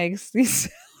grunts and makes these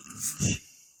sounds.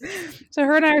 So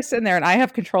her and I are sitting there, and I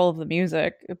have control of the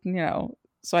music,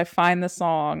 So I find the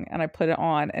song and I put it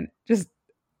on, and just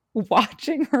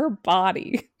watching her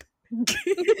body.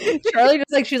 Charlie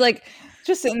she's like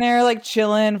just sitting there like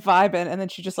chilling, vibing, and then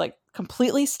she just like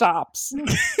completely stops,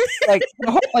 like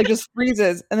just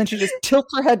freezes, and then she just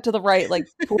tilts her head to the right, like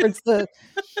towards the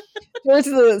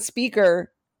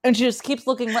speaker, and she just keeps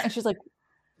looking right, and she's like,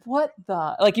 what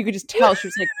the, like, you could just tell she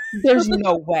was like, there's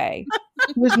no way,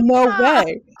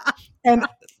 and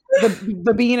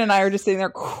the bean and I are just sitting there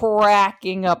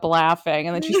cracking up laughing,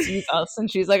 and then she sees us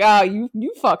and she's like, oh, you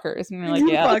fuckers, and we're like,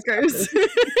 You yeah, fuckers.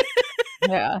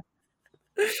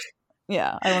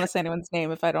 yeah, I don't want to say anyone's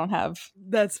name if I don't have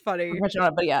That's funny.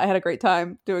 but yeah, I had a great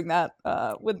time doing that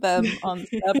with them on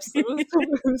the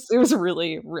steps. It was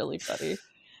really, really funny,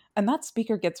 and that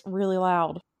speaker gets really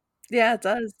loud. Yeah, it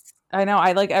does. I know.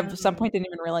 I like at some point didn't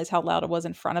even realize how loud it was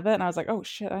in front of it, and I was like, oh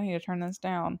shit, I need to turn this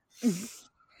down.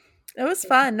 It was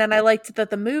fun, and I liked that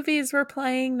the movies were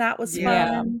playing. That was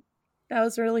fun. That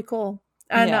was really cool.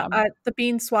 And the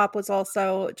bean swap was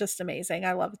also just amazing.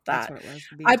 I loved that. That's what it was,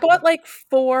 I bought like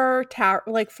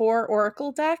 4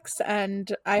 Oracle decks,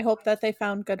 and I hope that they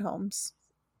found good homes.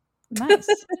 Nice.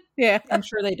 Yeah, I'm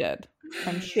sure they did.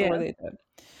 They did.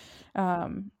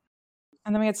 And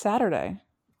then we had Saturday.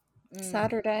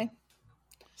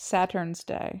 Saturn's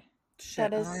Day.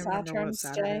 That is Saturn's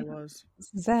Day.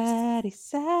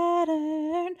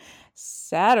 Saturn.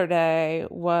 Saturday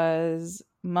was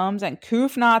Mums and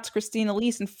Koofnots, Christina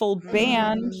Lease in full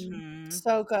band.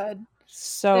 So good.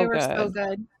 They were so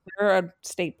good. They're a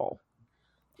staple.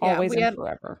 Always and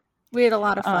forever. We had a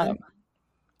lot of fun.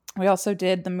 We also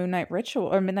did the Midnight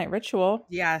Ritual.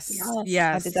 Yes. I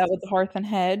did that with the Hearth and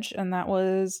Hedge, and that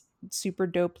was super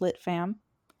dope lit fam.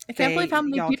 I can't believe how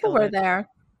many people were there.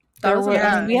 We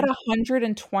had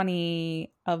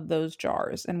 120 of those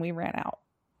jars, and we ran out.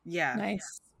 Yeah.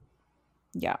 Nice.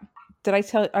 Yeah. I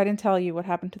didn't tell you what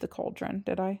happened to the cauldron,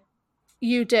 did I?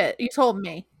 You did. You told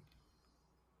me.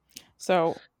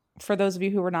 So, for those of you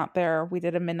who were not there, we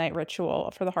did a midnight ritual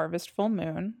for the harvest full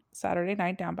moon Saturday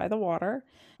night down by the water.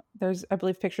 There's, I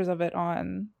believe, pictures of it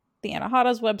on the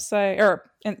Anahata's website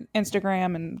or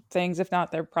Instagram and things. If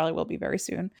not, there probably will be very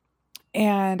soon.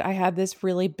 And I had this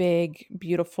really big,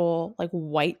 beautiful, like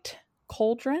white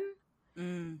cauldron.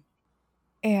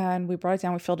 And we brought it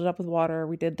down. We filled it up with water.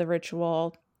 We did the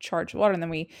ritual, charged water, and then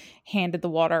we handed the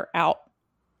water out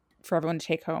for everyone to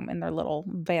take home in their little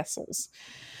vessels.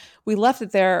 We left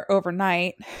it there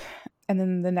overnight, and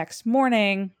then the next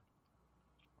morning,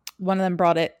 one of them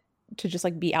brought it to just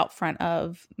like be out front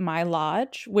of my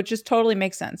lodge, which just totally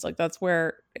makes sense. Like that's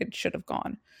where it should have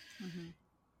gone.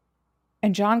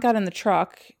 And John got in the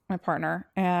truck, my partner,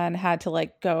 and had to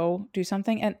like go do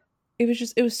something. And it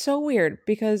was so weird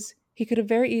because he could have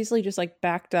very easily just like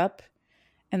backed up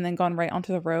and then gone right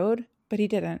onto the road, but he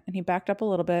didn't. And he backed up a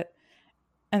little bit,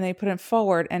 and they put him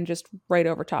forward and just right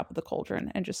over top of the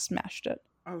cauldron and just smashed it.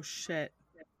 Oh shit.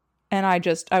 And I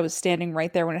was standing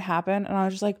right there when it happened, and I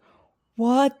was just like,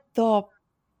 what the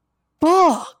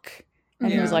fuck?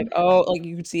 And he was like, oh, like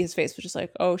you could see his face was just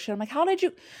like, oh shit. I'm like, how did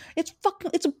you, it's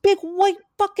a big white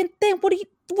fucking thing. What are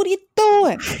you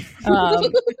doing?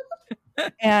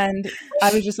 And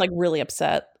I was just like really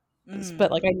upset, but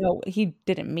like, I know he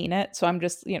didn't mean it. So I'm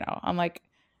just, I'm like,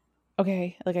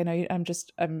 okay, like I know you,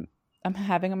 I'm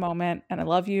having a moment and I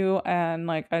love you. And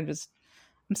like, I'm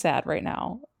sad right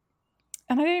now.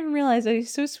 And I didn't even realize that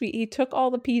he's so sweet. He took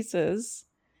all the pieces.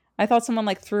 I thought someone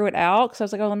like threw it out because I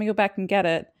was like, oh, let me go back and get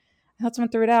it. I thought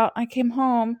someone threw it out. I came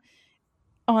home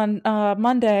on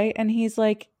Monday, and he's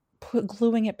like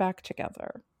gluing it back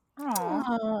together.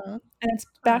 Aww. And it's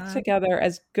back together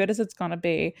as good as it's gonna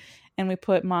be. And we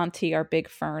put Monty, our big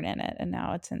fern, in it, and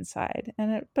now it's inside.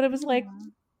 But it was like,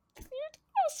 so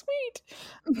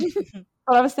sweet.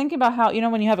 But I was thinking about how,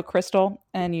 when you have a crystal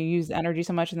and you use the energy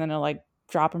so much, and then it'll like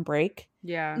drop and break.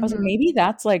 Yeah. I was like, maybe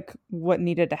that's like what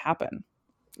needed to happen.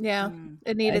 Yeah,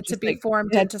 it needed to be like,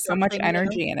 formed into so much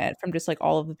energy in it from just like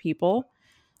all of the people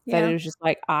that it was just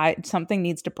like, something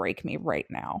needs to break me right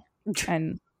now.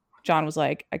 And John was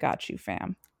like, I got you,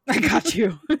 fam. I got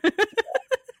you.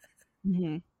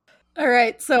 All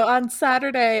right, so on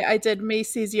Saturday I did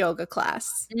Macy's yoga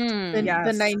class, the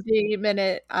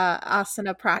 90-minute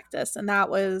asana practice, and that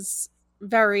was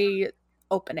very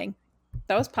opening.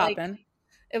 That was popping.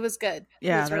 It was good.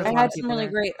 Yeah, really I had some really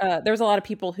great. There was a lot of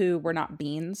people who were not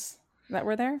beans that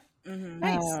were there.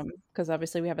 Nice. Because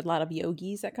obviously we have a lot of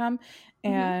yogis that come,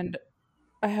 and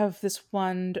I have this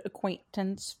one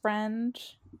acquaintance friend.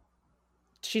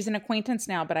 She's an acquaintance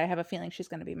now, but I have a feeling she's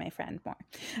going to be my friend more.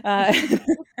 Uh,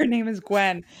 her name is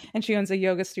Gwen, and she owns a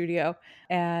yoga studio.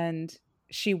 And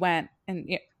she went and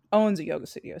owns a yoga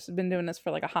studio. So been doing this for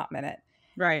like a hot minute.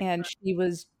 Right. And she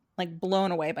was like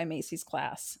blown away by Macy's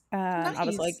class. And I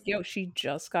was like, Nice. yo, she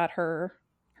just got her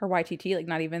YTT like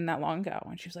not even that long ago.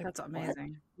 And she was like, That's what?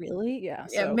 amazing. Really? Yeah.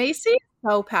 Yeah, So Macy is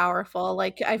so powerful.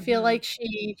 Like I feel Mhm. like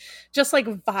she just like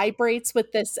vibrates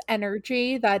with this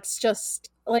energy that's just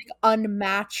like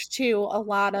unmatched to a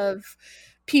lot of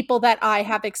people that I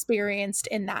have experienced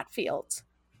in that field.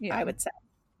 yeah. I would say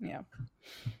Yeah.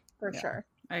 for Yeah. sure.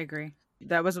 I agree.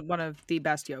 That was one of the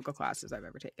best yoga classes I've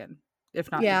ever taken,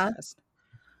 if not the Yeah. best.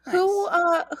 Who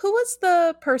Nice. who was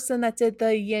the person that did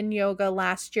the yin yoga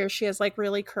last year? She has like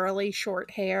really curly short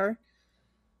hair.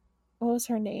 What was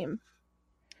her name?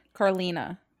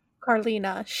 Carlina.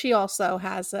 Carlina. She also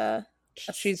has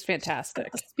She's she's got a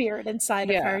fantastic. spirit inside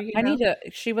of her, Yeah. you I need know.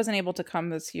 to she wasn't able to come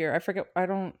this year. I forget I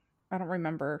don't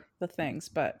remember the things,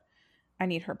 but I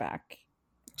need her back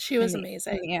She in was in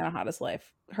amazing. the Anahata's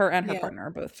life. Her and her Yeah. partner are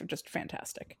both just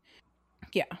fantastic.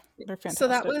 Yeah, they're So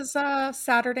that fantastic. was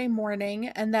Saturday morning,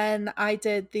 and then I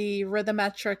did the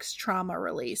Rhythmetrics trauma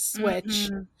release, which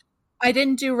Mhm. I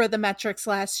didn't do Rhythmetrics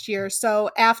last year. So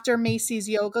after Macy's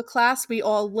yoga class, we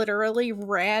all literally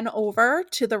ran over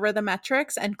to the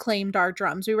Rhythmetrics and claimed our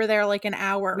drums. We were there like an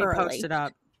hour We early. posted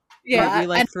up. Yeah, We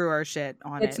like and threw our shit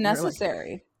on It's it. We were like,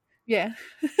 necessary. yeah.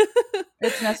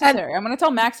 It's And necessary. I'm gonna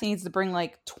tell Max he needs to bring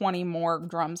like 20 more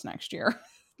drums next year.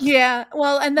 yeah,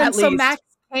 well, and then at so least. Max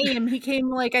came. He came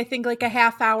like I think like a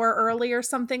half hour early or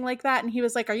something like that, and he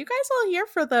was like, "Are you guys all here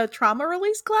for the trauma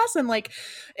release class?" And like,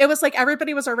 it was like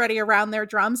everybody was already around their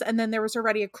drums, and then there was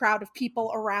already a crowd of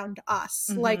people around us,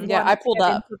 like Mhm. Yeah, wanting I to pulled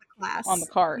get up into the on the class.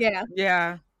 cart. Yeah,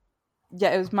 Yeah.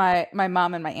 Yeah, it was my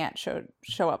mom and my aunt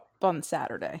show up on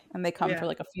Saturday, and they come Yeah. for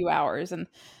like a few hours, and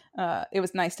it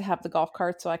was nice to have the golf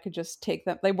cart so I could just take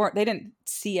them. They didn't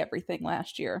see everything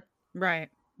last year. Right.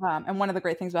 And one of the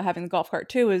great things about having the golf cart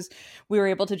too is we were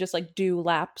able to just like do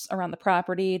laps around the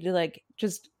property to like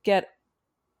just get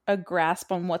a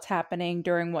grasp on what's happening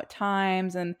during what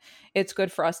times, and it's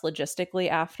good for us logistically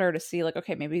after to see like,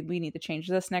 okay, maybe we need to change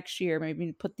this next year, maybe we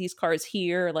need to put these cars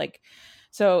here, like,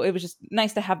 so it was just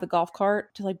nice to have the golf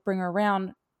cart to like bring her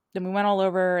around. Then we went all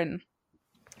over, and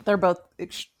they're both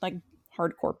like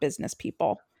hardcore business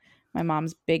people. My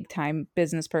mom's big time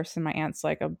business person. My aunt's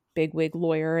like a big wig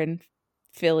lawyer in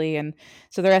Philly. And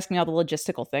so they're asking me all the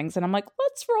logistical things. And I'm like,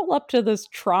 let's roll up to this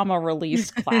trauma release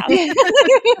class.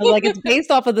 Like it's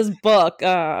based off of this book.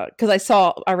 Because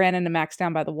I ran into Max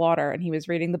down by the water and he was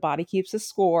reading The Body Keeps a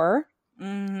Score,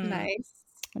 Mhm. nice.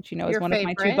 which is Your one of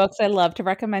my two favorite? books I love to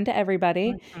recommend to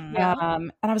everybody. Mhm. Yeah.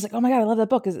 And I was like, oh my God, I love that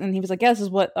book. And he was like, yeah, this is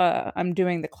what I'm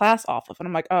doing the class off of. And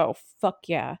I'm like, oh, fuck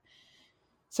yeah.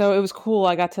 So it was cool.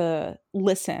 I got to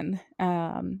listen.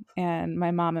 And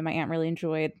my mom and my aunt really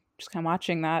enjoyed just kind of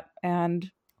watching that.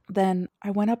 And then I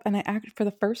went up and I acted for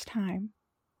the first time.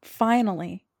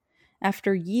 Finally,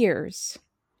 after years,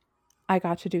 I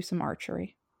got to do some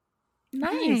archery.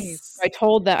 Nice. Nice. I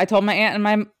told my aunt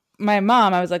and my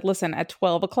mom, I was like, listen, at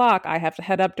 12 o'clock, I have to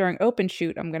head up during open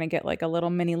shoot. I'm going to get like a little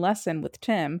mini lesson with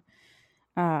Tim.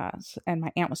 And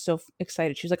my aunt was so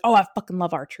excited. She was like, oh, I fucking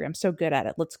love archery. I'm so good at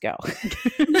it. Let's go.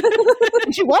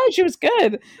 And she was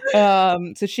good.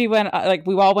 So she went, like,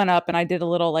 we all went up and I did a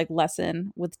little like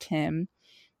lesson with Tim.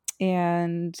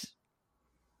 And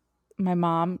my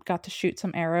mom got to shoot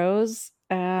some arrows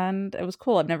and it was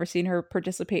cool. I've never seen her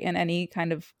participate in any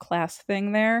kind of class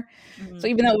thing there. So Mhm.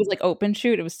 even though it was like open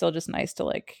shoot, it was still just nice to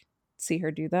like see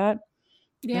her do that.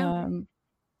 Yeah. Um,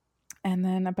 and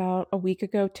then about a week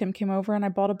ago, Tim came over and I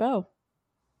bought a bow.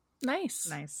 Nice.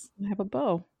 Nice. I have a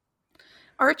bow.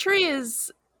 Archery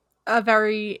is a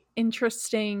very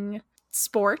interesting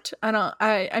sport.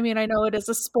 I mean I know it is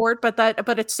a sport, but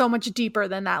it's so much deeper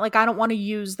than that. Like I don't want to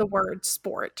use the word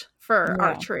sport for Yeah.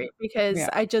 archery because Yeah.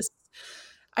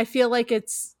 I feel like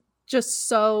it's just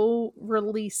so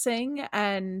releasing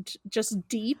and just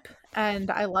deep and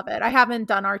I love it. I haven't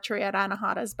done archery at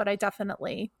Anahata's, but I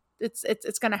definitely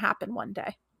it's going to happen one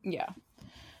day. Yeah.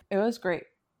 It was great.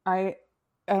 I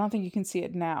don't think you can see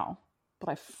it now, but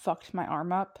I fucked my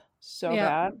arm up so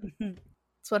Yeah, bad.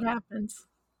 that's what happens.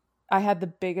 I had the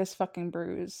biggest fucking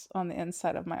bruise on the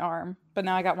inside of my arm, but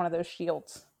now I got one of those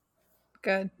shields.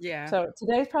 Good. Yeah. So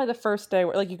today's probably the first day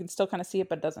where like you can still kind of see it,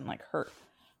 but it doesn't like hurt. So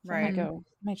Right. I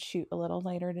might shoot a little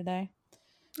later today.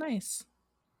 Nice.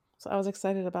 So I was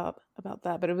excited about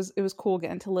that, but it was cool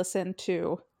getting to listen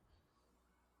to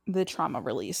the trauma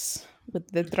release with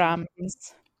the drums.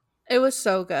 It was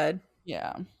so good.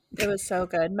 Yeah. It was so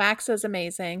good. Max is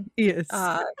amazing. Yes.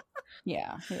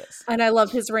 Yeah, he is. And I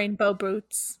love his rainbow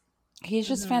boots. He's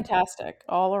just fantastic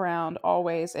all around,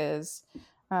 always is.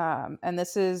 And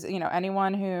this is,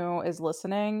 anyone who is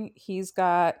listening, he's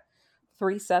got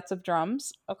 3 sets of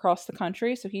drums across the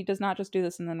country. So he does not just do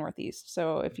this in the Northeast.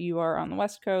 So if you are on the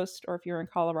West Coast or if you're in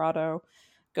Colorado,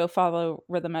 go follow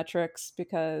Rhythmetrics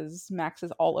because Max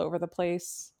is all over the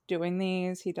place doing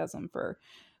these. He does them for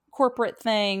corporate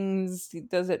things. He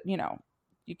does it,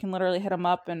 you can literally hit him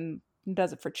up, and he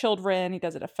does it for children. He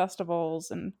does it at festivals,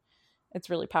 and it's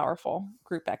really powerful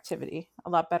group activity. A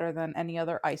lot better than any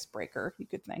other icebreaker you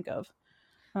could think of.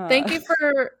 Thank you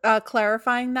for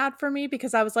clarifying that for me,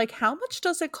 because I was like, how much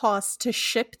does it cost to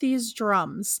ship these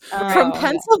drums from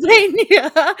Pennsylvania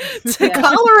to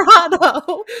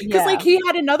Colorado? Because like he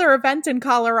had another event in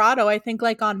Colorado, I think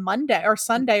like on Monday or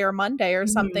Sunday or Monday or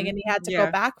something, and he had to go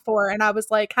back for, and I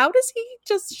was like, how does he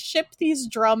just ship these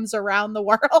drums around the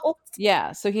world?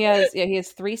 Yeah, so he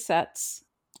has 3 sets,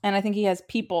 and I think he has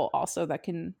people also that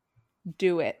can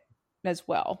do it as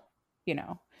well,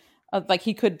 like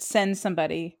he could send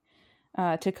somebody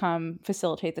to come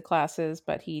facilitate the classes,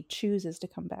 but he chooses to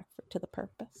come back to the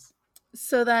purpose.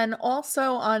 So then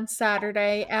also on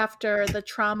Saturday after the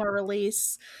trauma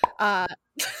release,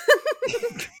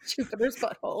 Jupiter's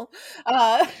butthole.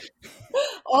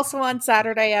 Also on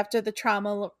Saturday after the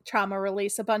trauma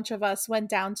release, a bunch of us went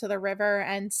down to the river,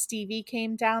 and Stevie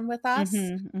came down with us.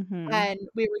 And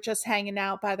we were just hanging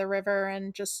out by the river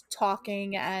and just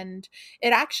talking, and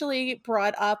it actually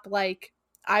brought up like,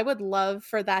 I would love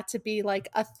for that to be like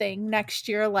a thing next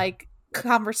year, like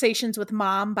conversations with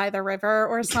mom by the river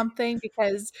or something,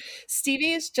 because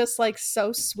Stevie is just like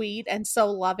so sweet and so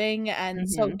loving and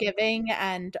so giving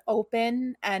and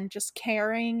open and just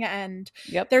caring, and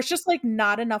there's just like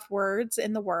not enough words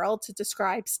in the world to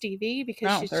describe Stevie,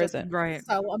 because she's just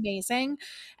so amazing.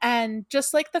 And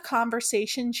just like the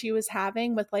conversation she was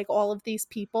having with like all of these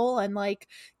people, and like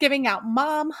giving out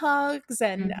mom hugs,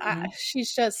 and she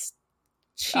is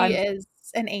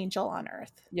an angel on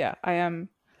earth. Yeah,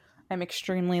 I'm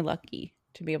extremely lucky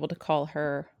to be able to call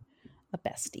her a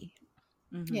bestie.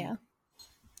 Yeah.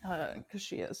 Because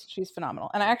she's phenomenal.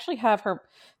 And I actually have her,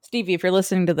 Stevie, if you're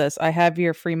listening to this, I have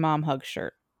your free mom hug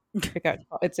shirt.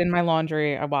 It's in my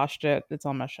laundry. I washed it. It's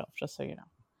on my shelf, just so you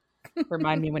know.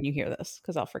 Remind me when you hear this,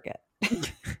 because I'll forget.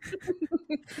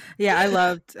 Yeah, I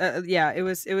loved it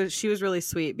was she was really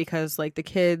sweet, because like the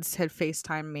kids had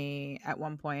FaceTimed me at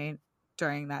one point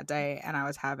during that day, and I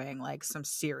was having like some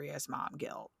serious mom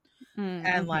guilt.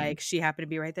 And like she happened to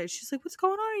be right there. She's like, what's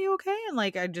going on, are you okay? And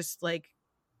like I just like,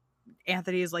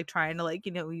 Anthony is like trying to like,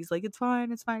 he's like, it's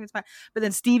fine. But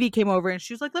then Stevie came over and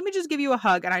she was like, let me just give you a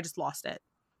hug, and I just lost it.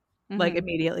 Like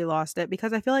immediately lost it,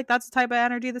 because I feel like that's the type of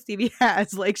energy that Stevie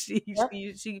has. Like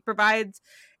she provides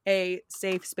a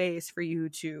safe space for you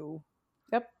to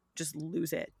just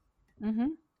lose it.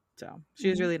 So she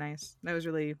was really nice. That was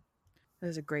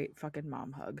a great fucking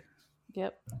mom hug.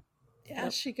 Yeah,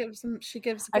 she gives a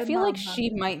good I feel like hug.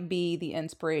 she might be the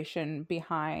inspiration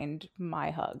behind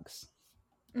my hugs.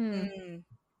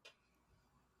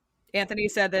 Anthony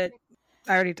said that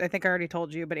I think I already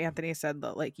told you, but Anthony said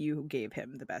that like you gave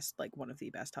him the best, like one of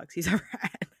the best hugs he's ever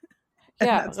had.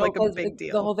 Yeah, that's like a big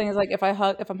deal. The whole thing is like, if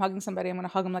I'm hugging somebody, I'm going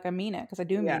to hug them like I mean it, because I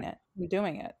do mean it. I'm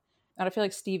doing it. And I feel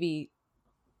like Stevie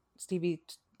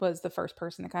was the first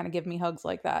person to kind of give me hugs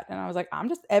like that, and I was like,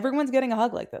 everyone's getting a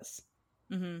hug like this.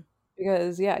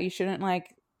 Because you shouldn't,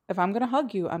 like, if I'm gonna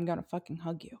hug you, I'm gonna fucking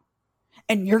hug you,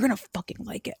 and you're gonna fucking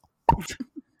like it.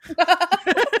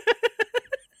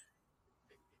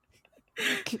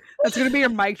 That's gonna be your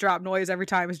mic drop noise every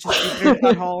time. It's just your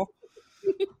butthole.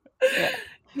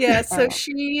 Yeah. So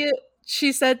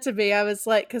she said to me, I was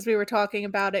like, because we were talking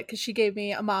about it, because she gave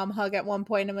me a mom hug at one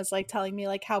point and was like telling me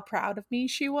like how proud of me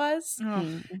she was.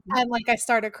 And like I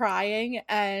started crying,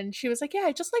 and she was like, yeah,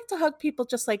 I just like to hug people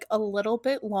just like a little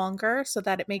bit longer so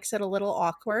that it makes it a little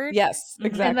awkward. Yes,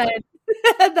 exactly.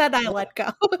 And then I let go.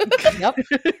 Yep.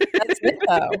 That's it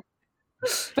though.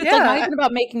 But it's like not even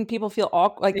about making people feel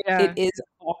awkward. Like it is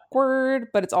awkward,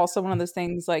 but it's also one of those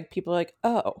things like people are like,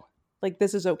 oh, like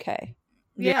this is okay.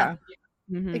 Yeah.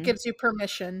 It gives you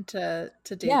permission to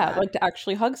do that. Yeah, like to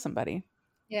actually hug somebody.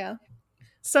 Yeah.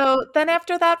 So then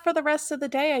after that, for the rest of the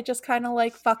day, I just kind of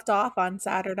like fucked off on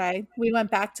Saturday. We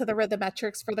went back to the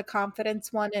Rhythmetrics for the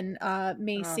confidence one, and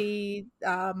Macy,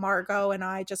 Margot, and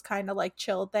I just kind of like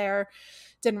chilled there.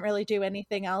 Didn't really do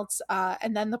anything else.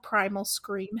 And then the Primal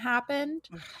Scream happened.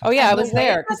 Oh yeah, I was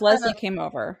there because Leslie came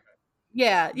over.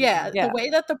 Yeah, yeah. Yeah. The way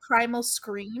that the primal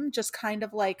scream just kind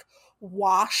of like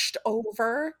washed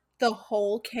over the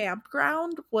whole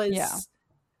campground Yeah. was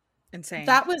Insane.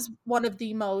 that was one of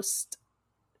the most,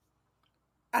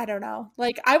 I don't know.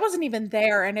 Like I wasn't even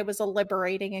there and it was a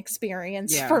liberating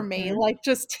experience Yeah. for me. Like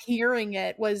just hearing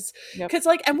it was Yep. cuz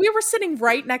like and we were sitting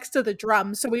right next to the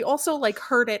drums, so we also like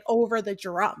heard it over the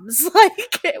drums.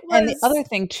 Like it And the was other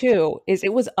thing too is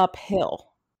it was uphill.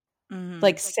 Mhm.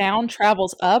 Like sound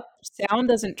travels up, sound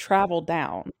doesn't travel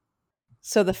down.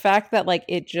 So the fact that like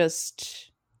it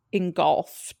just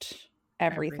engulfed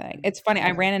everything. Everything. It's funny, I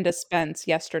Yeah. ran into Spence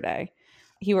yesterday.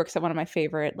 He works at one of my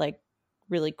favorite like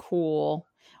really cool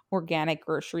organic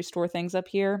grocery store things up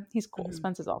here. He's cool. Mhm.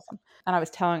 Spence is awesome. And I was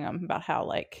telling him about how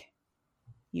like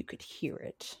you could hear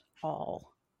it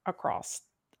all across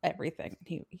everything.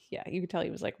 Yeah, you could tell he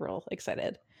was like real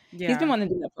excited. He's been Yeah. wanting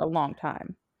to do that for a long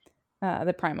time.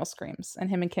 The primal screams, and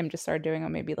him and Kim just started doing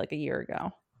them maybe like a year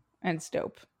ago, and it's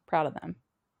dope. Proud of them.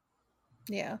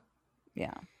 yeah.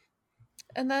 Yeah.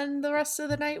 And then the rest of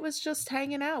the night was just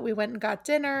hanging out. We went and got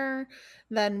dinner,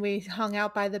 then we hung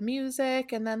out by the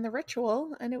music and then the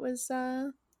ritual, and it was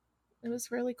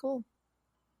really cool.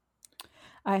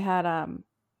 I had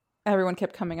everyone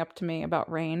kept coming up to me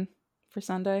about rain for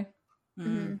Sunday,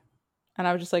 Mm. and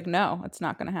I was just like, no, it's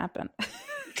not going to happen.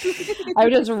 I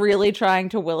was just really trying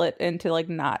to will it into like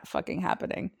not fucking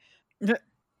happening.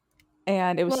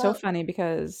 And it was so Well, funny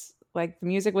because like the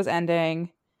music was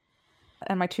ending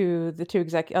and the two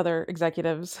other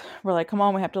executives were like, come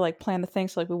on, we have to like plan the thing.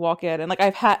 So like we walk in and like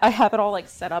I have it all like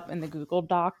set up in the Google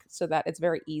Doc so that it's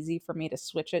very easy for me to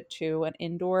switch it to an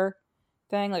indoor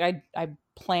thing. Like I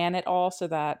plan it all so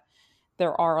that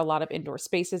there are a lot of indoor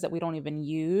spaces that we don't even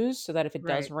use so that if it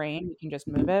does Right. rain, we can just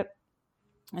move it.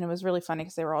 And it was really funny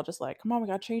because they were all just like, come on, we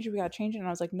gotta change it, we gotta change it. And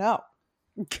I was like, no,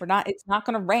 we're not, it's not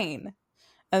gonna rain.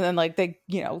 And then like they,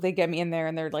 you know, they get me in there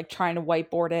and they're like trying to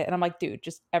whiteboard it. And I'm like, dude,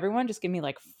 everyone just give me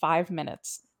like 5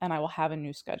 minutes and I will have a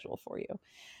new schedule for you.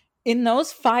 In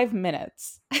those 5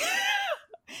 minutes,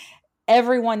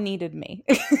 everyone needed me.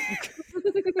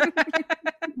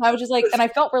 I was just like, and I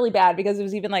felt really bad because it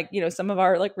was even like, you know, some of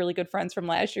our like really good friends from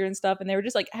last year and stuff. And they were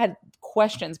just like, had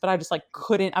questions, but I just like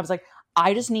couldn't. I was like,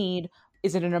 I just need,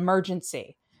 is it an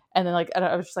emergency? And then like, and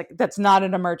I was just like, that's not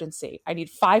an emergency. I need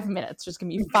 5 minutes. Just give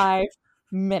me 5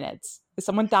 minutes. Is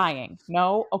someone dying?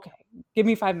 No? Okay. Give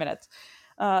me 5 minutes.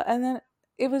 And then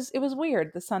it was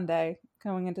weird the Sunday,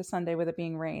 going into Sunday with it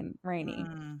being rainy.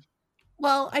 Mm.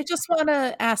 well, I just want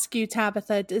to ask you,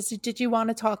 Tabitha, did you want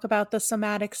to talk about the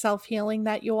somatic self-healing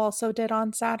that you also did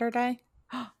on Saturday?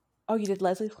 Oh, you did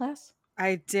Leslie's class?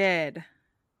 I did.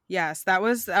 Yes, that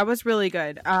was really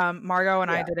good. Margot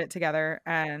and I Yeah. did it together,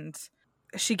 and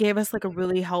she gave us like a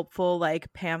really helpful like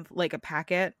like a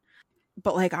packet.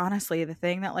 But like honestly, the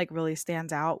thing that like really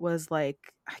stands out was like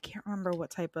I can't remember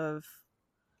what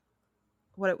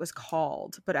it was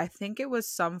called, but I think it was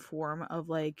some form of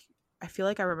like I feel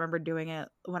like I remember doing it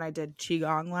when I did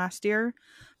qigong last year,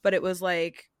 but it was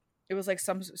like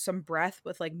some breath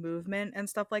with like movement and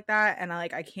stuff like that, and I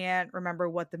can't remember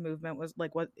what the movement was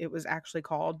like, what it was actually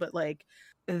called, but like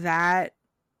that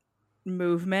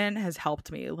movement has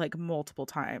helped me like multiple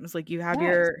times. Like Nice. you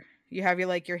have your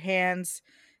like your hands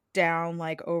down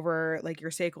like over like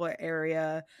your sacral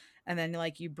area, and then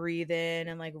like you breathe in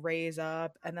and like raise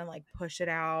up and then like push it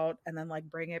out and then like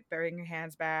bring your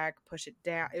hands back, push it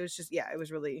down. It was just, yeah, it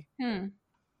was really,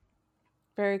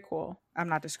 Very cool. I'm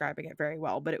not describing it very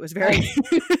well, but it was very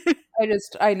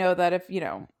I know that if, you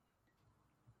know,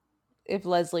 if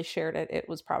Leslie shared it, it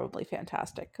was probably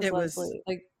fantastic because it was. Leslie,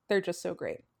 like, they're just so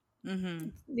great. Mm-hmm.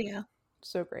 Yeah.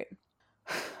 So great.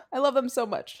 I love them so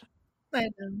much. I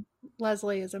know.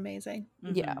 Leslie is amazing.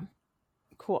 Mm-hmm. Yeah.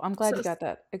 Cool. I'm glad So- you got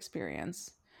that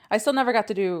experience. I still never got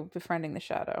to do Befriending the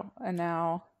Shadow. And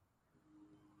now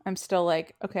I'm still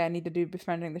like, okay, I need to do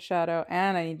Befriending the Shadow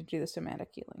and I need to do the somatic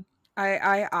healing.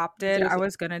 I opted. There's I a-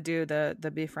 was gonna do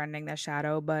the Befriending the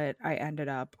Shadow, but I ended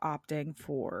up opting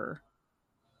for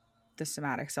the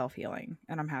somatic self healing,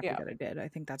 and I'm happy Yeah. that I did. I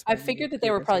think that's what I I needed figured to that they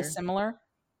do were this probably year. similar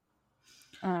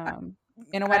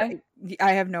in a way.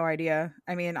 I have no idea.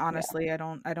 I mean, honestly, I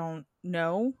don't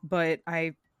know, but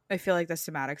I feel like the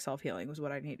somatic self healing was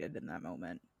what I needed in that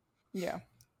moment. Yeah.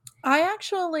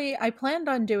 I planned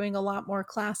on doing a lot more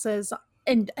classes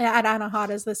at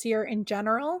Anahata's this year in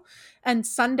general, and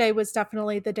Sunday was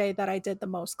definitely the day that I did the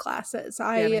most classes.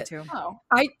 Yeah, me too. Oh.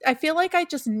 I feel like I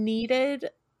just needed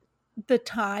the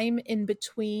time in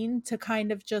between to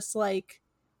kind of just like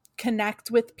connect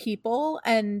with people.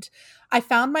 And I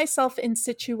found myself in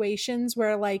situations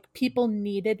where like people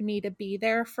needed me to be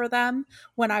there for them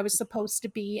when I was supposed to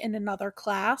be in another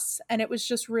class. And it was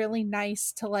just really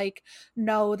nice to like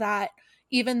know that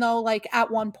even though like at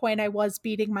one point I was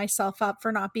beating myself up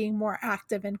for not being more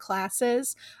active in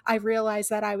classes, I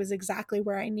realized that I was exactly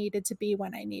where I needed to be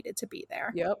when I needed to be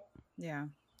there. Yep. Yeah.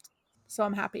 So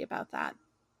I'm happy about that.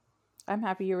 I'm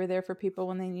happy you were there for people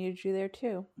when they needed you there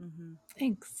too. Mm-hmm.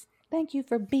 Thanks. Thank you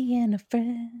for being a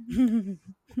friend.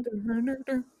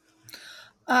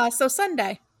 So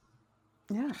Sunday.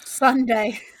 Yeah.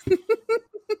 Sunday.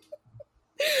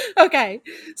 Okay.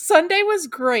 Sunday was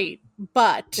great,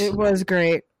 but It was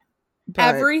great.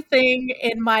 But everything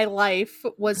in my life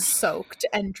was soaked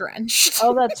and drenched.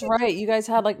 Oh, that's right. You guys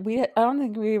had like I don't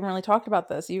think we even really talked about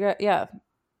this. You got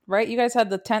right? You guys had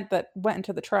the tent that went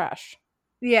into the trash.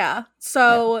 Yeah.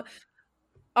 So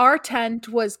our tent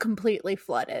was completely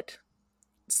flooded.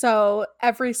 So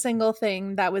every single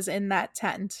thing that was in that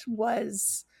tent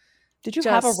was Did you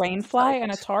have a just rain fly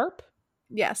and a soaked. tarp?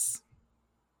 Yes.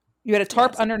 You had a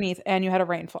tarp Yes. underneath and you had a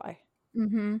rain fly.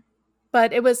 Mm-hmm.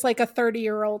 But it was like a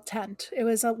 30-year-old tent. It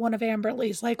was one of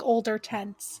Amberly's like older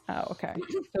tents. Oh, okay.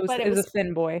 But It was a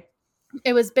thin boy.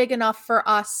 it was big enough for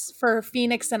us, for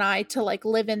Phoenix and I, to like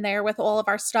live in there with all of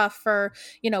our stuff. For,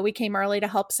 we came early to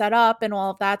help set up and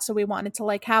all of that, so we wanted to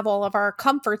like have all of our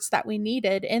comforts that we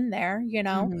needed in there.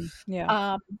 Mm-hmm.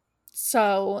 Yeah.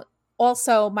 So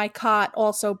also my cot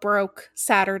also broke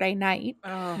Saturday night.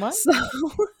 What?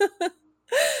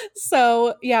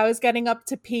 So yeah, I was getting up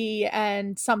to pee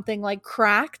and something like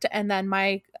cracked, and then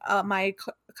my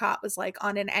cot was like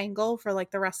on an angle for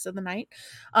like the rest of the night.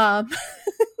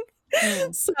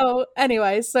 So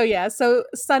anyway, so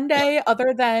Sunday,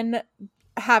 other than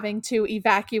having to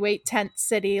evacuate Tent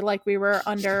City like we were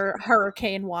under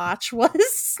hurricane watch,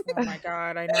 was oh my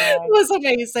god, I know. was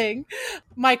amazing.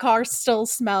 My car still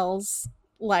smells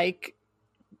like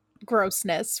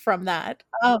grossness from that.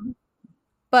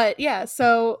 But yeah,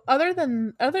 so other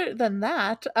than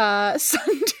that,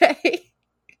 Sunday,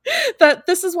 that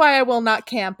this is why I will not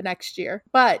camp next year.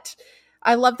 But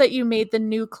I love that you made the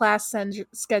new class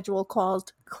schedule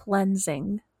called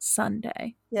Cleansing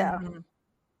Sunday. Yeah. Mm-hmm.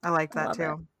 I like that too.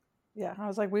 It. Yeah. I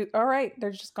was like, all right,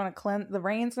 they're just gonna cleanse, the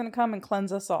rain's gonna come and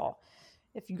cleanse us all.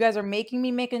 If you guys are making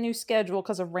me make a new schedule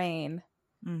because of rain,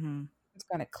 it's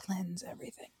gonna cleanse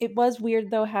everything. It was weird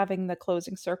though having the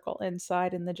closing circle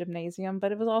inside in the gymnasium,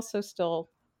 but it was also still,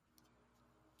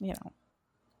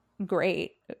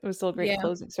 great. It was still a great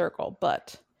closing circle,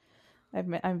 but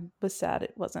I was sad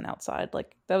it wasn't outside.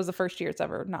 Like that was the first year it's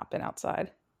ever not been outside.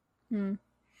 That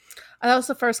was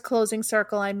the first closing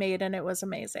circle I made, and it was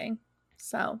amazing.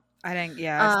 So I didn't.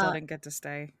 Yeah, I still didn't get to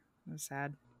stay. It was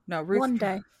sad. No, Ruth. One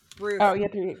day. Ruth. Oh, you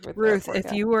have to be with Ruth.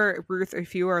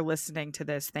 If you are listening to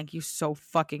this, thank you so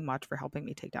fucking much for helping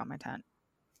me take down my tent.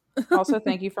 Also,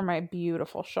 thank you for my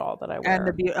beautiful shawl that I wear.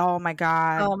 And oh my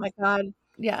god. Oh my god.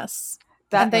 Yes.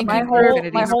 That and thank my you whole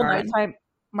for my whole nighttime,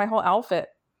 my whole outfit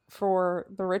for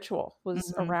the ritual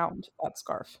was around that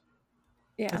scarf.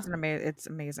 Yeah, it's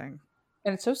amazing,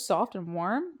 and it's so soft and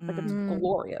warm. Like it's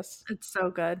glorious. It's so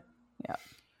good. Yeah,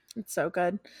 it's so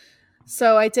good.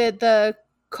 So I did the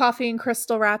coffee and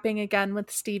crystal wrapping again with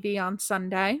Stevie on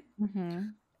Sunday.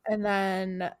 And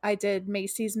then I did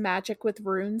Macy's Magic with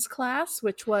Runes class,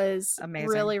 which was amazing.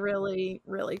 Really, really,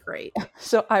 really great.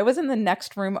 So I was in the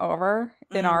next room over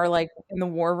in our in the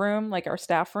war room, like our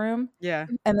staff room. Yeah.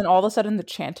 And then all of a sudden the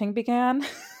chanting began.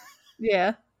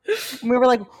 Yeah. And we were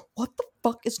like, what the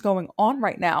fuck is going on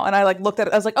right now? And I looked at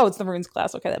it. I was like, oh, it's the Runes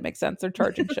class. Okay, that makes sense. They're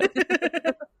charging shit.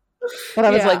 But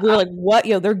I was like, we were like, what?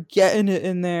 Yo, they're getting it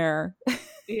in there.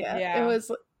 Yeah. It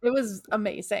was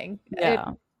amazing.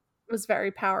 Yeah. It was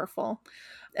very powerful.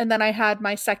 And then I had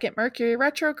my second Mercury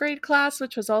retrograde class,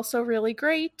 which was also really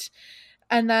great.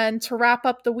 And then to wrap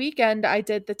up the weekend, I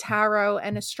did the tarot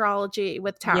and astrology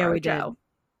with Tarot Joe.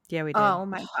 Yeah, we did. Oh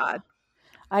my god.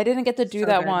 I didn't get to do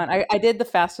that one. I did the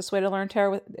fastest way to learn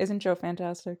tarot with. Isn't Joe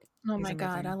fantastic? Oh my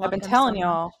god, I love him. I've been telling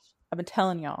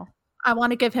y'all. I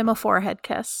want to give him a forehead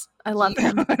kiss. I love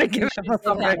him. Give him a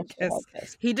forehead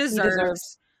kiss. He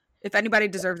deserves. If anybody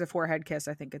deserves a forehead kiss,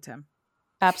 I think it's him.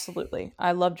 Absolutely.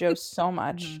 I love Joe so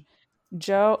much.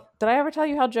 Joe, did I ever tell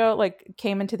you how Joe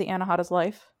came into the Anahata's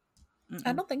life?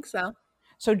 I don't think so.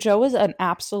 So Joe is an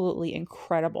absolutely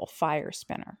incredible fire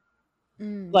spinner. I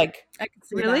can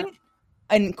see really that.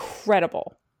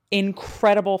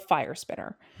 Incredible fire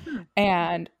spinner.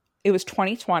 And it was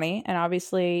 2020, and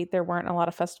obviously there weren't a lot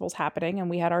of festivals happening,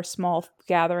 and we had our small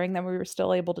gathering that we were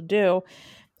still able to do.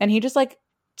 And he just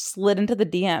slid into the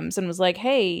DMs and was like,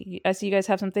 hey, I see you guys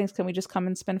have some things. Can we just come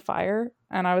and spin fire?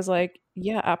 And I was like,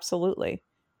 yeah, absolutely.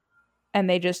 And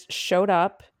they just showed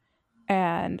up,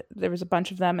 and there was a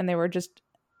bunch of them, and they were just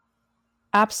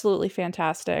absolutely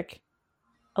fantastic.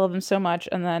 I love them so much.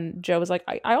 And then Joe was like,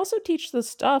 I also teach this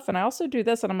stuff, and I also do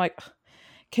this. And I'm like,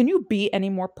 can you be any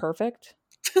more perfect?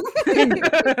 Can you?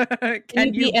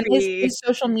 Can you And be his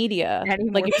social media, any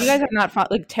like more if you guys have not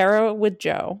followed, like Tarot with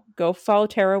Joe, go follow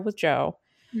Tarot with Joe.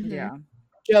 Mhm. Yeah.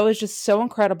 Joe is just so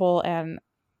incredible, and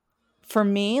for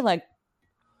me, like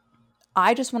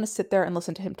I just want to sit there and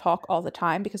listen to him talk all the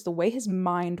time because the way his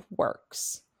mind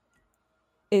works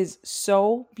is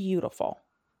so beautiful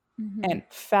Mhm. and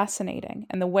fascinating,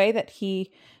 and the way that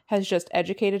he has just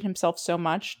educated himself so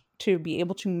much to be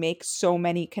able to make so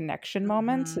many connection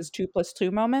moments, Mhm. his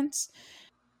 2+2 moments,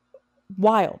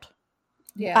 wild.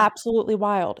 Yeah. Absolutely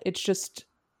wild. It's just,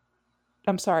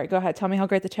 I'm sorry, go ahead. Tell me how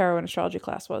great the tarot and astrology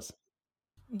class was.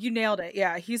 You nailed it.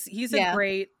 Yeah, he's Yeah.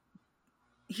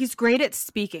 he's great at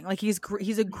speaking. Like he's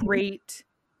a great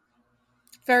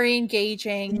Very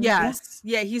engaging. yes.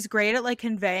 Yeah, he's great at like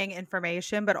conveying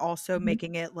information but also Mhm.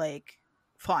 making it like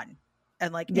fun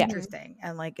and like Yeah. interesting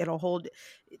and like it'll hold.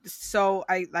 So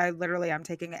I literally I'm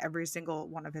taking every single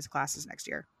one of his classes next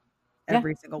year. Yeah,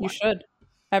 Every single you one. should.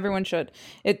 Everyone should.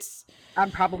 It's I'm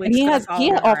probably and just gonna follow he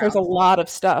him offers a around. lot of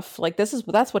stuff. Like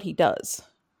that's what he does.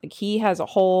 Like he has a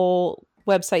whole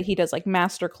website. He does like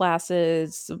master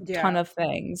classes, a ton Yeah. of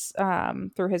things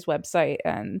through his website,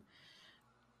 and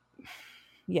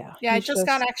yeah, Yeah, I he's just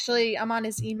got just I'm on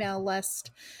his email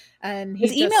list, and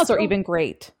his he emails just are even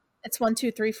great. it's 1,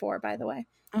 2, 3, 4, by the way.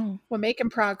 Oh, We're making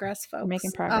progress, we're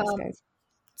making folks. progress, guys.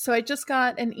 So I just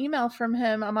got an email from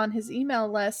him. I'm on his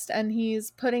email list, and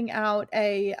he's putting out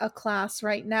a class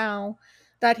right now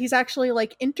that he's actually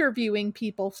like interviewing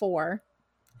people for.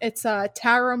 It's a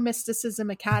Tarot Mysticism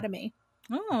Academy.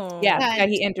 Oh. Yeah,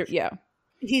 And yeah.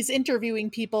 he's interviewing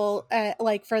people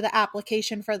like for the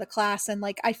application for the class, and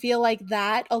like I feel like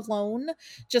that alone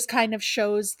just kind of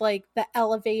shows like the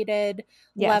elevated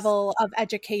Yes. level of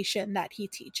education that he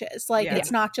teaches. Like Yeah.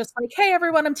 it's not just like, hey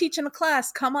everyone, I'm teaching a class,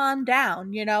 come on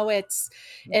down, you know. It's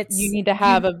You need to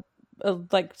have a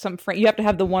like some you have to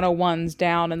have the 101s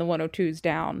down and the 102s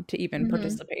down to even Mhm.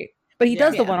 participate. But he Yeah.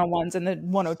 does the Yeah. 101s and the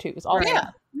 102s also. Right. Yeah,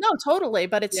 no, totally,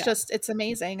 but it's Yeah. just it's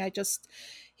amazing.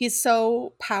 He's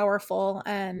so powerful,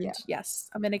 and Yeah. yes,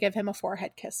 I'm gonna give him a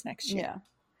forehead kiss next year.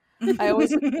 Yeah. I always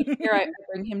here I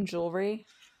bring him jewelry.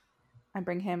 I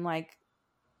bring him like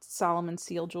Solomon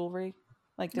seal jewelry,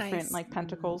 like different Nice. like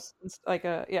pentacles, like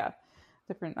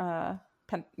different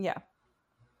yeah.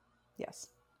 Yes.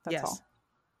 That's Yes.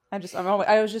 all.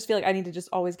 I always just feel like I need to just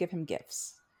always give him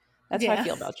gifts. That's how I Yeah.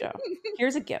 feel about Joe.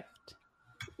 Here's a gift.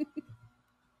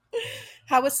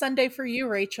 How was Sunday for you,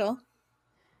 Rachel?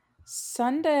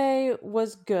 Sunday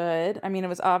was good. I mean, it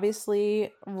was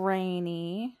obviously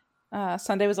rainy.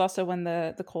 Sunday was also when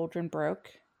the cauldron broke.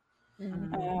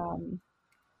 Mhm.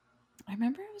 I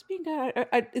remember it was being good.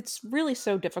 It's really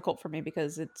so difficult for me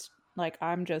because it's like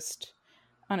I'm just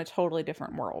on a totally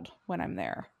different world when I'm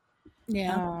there.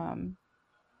 Yeah.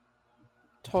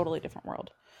 Totally different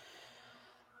world.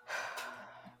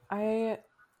 I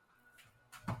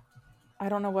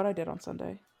don't know what I did on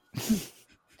Sunday.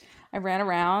 I ran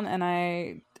around and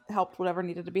I helped whatever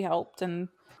needed to be helped, and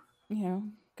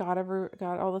got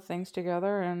all the things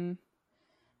together. And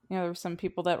there were some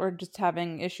people that were just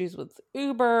having issues with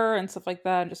Uber and stuff like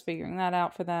that, and just figuring that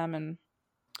out for them. And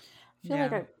I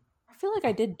feel like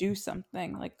I did do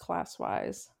something like class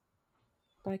wise,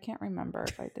 but I can't remember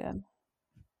if I did.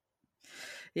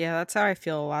 Yeah, that's how I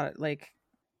feel a lot of like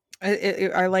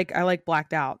I like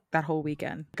blacked out that whole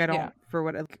weekend. Like I don't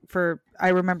I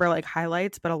remember like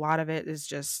highlights, but a lot of it is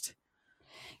just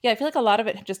I feel like a lot of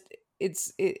it just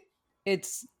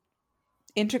it's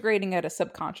integrating at a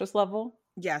subconscious level.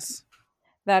 yes.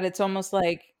 That it's almost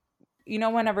like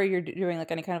whenever you're doing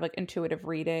like any kind of like intuitive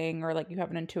reading, or like you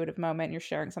have an intuitive moment and you're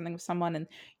sharing something with someone and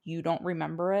you don't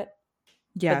remember it,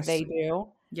 but they Yes. do.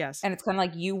 Yes. And it's kind of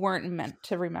like you weren't meant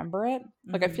to remember it.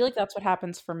 Like I Mhm. feel like that's what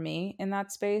happens for me in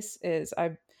that space. Is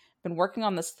I've been working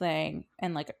on this thing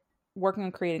and like working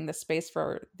on creating this space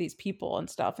for these people and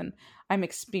stuff, and I'm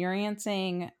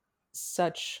experiencing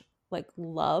such like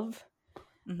love,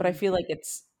 but I Mhm. feel like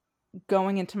it's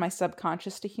going into my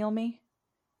subconscious to heal me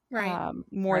Right.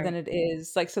 more Right. than it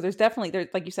is like. So there's definitely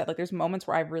like you said, like there's moments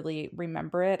where I really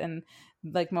remember it, and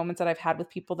like moments that I've had with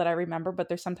people that I remember, but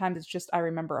there's sometimes it's just I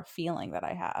remember a feeling that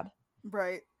I had.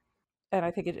 Right. And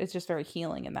I think it's just very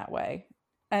healing in that way.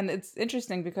 And it's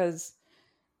interesting because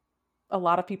a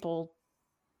lot of people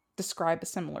describe a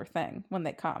similar thing when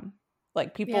they come.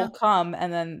 Like people come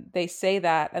and then they say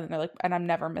that and they're like, and I'm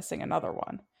never missing another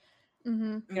one.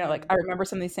 Mm-hmm. You know, like I remember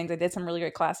some of these things. I did some really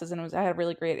great classes and I had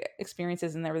really great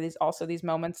experiences. And there were these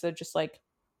moments that just like,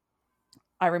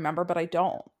 I remember, but I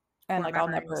don't. And Core like,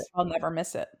 memories. I'll never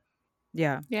miss it.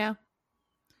 Yeah. Yeah.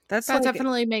 That's That like,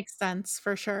 definitely makes sense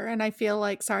for sure. And I feel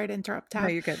like, sorry to interrupt, no, Tab.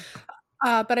 you're good.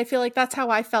 But I feel like that's how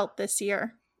I felt this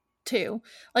year too.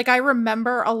 Like I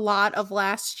remember a lot of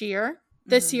last year.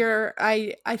 This year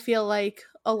I feel like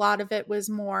a lot of it was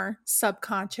more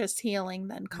subconscious healing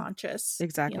than conscious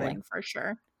healing for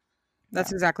sure.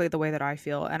 That's exactly the way that I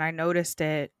feel. And I noticed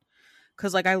it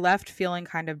because like I left feeling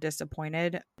kind of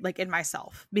disappointed like in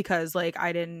myself because like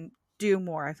I didn't do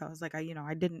more. I felt like I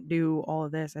didn't do all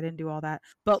of this. I didn't do all that.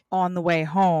 But on the way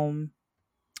home,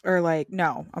 or like,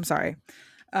 no, I'm sorry.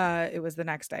 It was the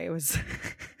next day. It was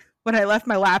when I left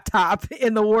my laptop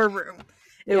in the war room.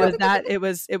 It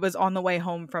was on the way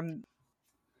home from.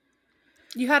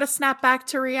 You had to snap back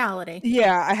to reality.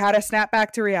 Yeah, I had a snap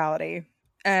back to reality,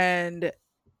 and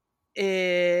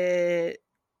it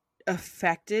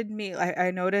affected me. I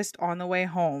noticed on the way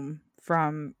home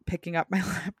from picking up my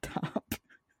laptop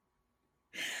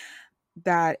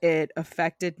that it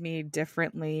affected me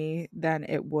differently than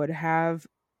it would have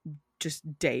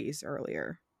just days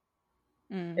earlier.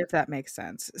 If that makes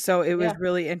sense. So it was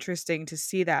really interesting to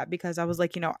see that because I was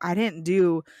like, I didn't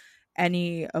do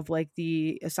any of like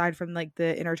aside from like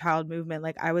the inner child movement,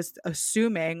 like I was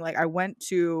assuming, like I went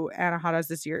to Anahata's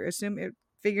this year,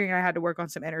 figuring I had to work on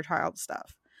some inner child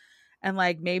stuff. And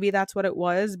like maybe that's what it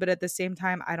was, but at the same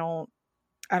time, I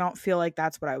don't feel like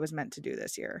that's what I was meant to do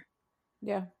this year.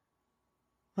 Yeah.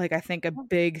 Like I think a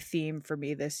big theme for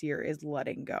me this year is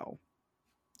letting go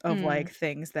of like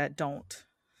things that don't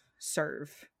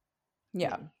serve.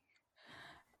 Yeah. Me.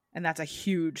 And that's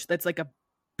like a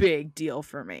big deal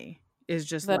for me is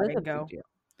just letting go.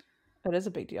 That is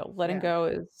a big deal. Letting go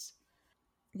is,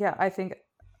 I think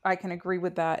I can agree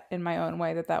with that in my own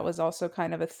way that was also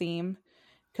kind of a theme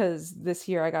because this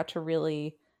year I got to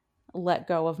really let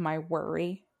go of my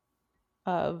worry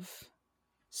of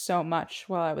so much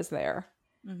while I was there.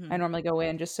 I normally go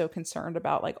in just so concerned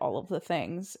about like all of the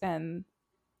things, and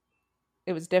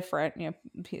it was different.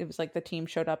 It was like the team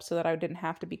showed up so that I didn't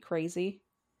have to be crazy.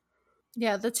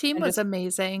 Yeah, the team was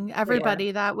amazing.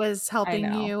 Everybody that was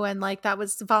helping you and like that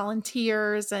was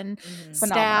volunteers and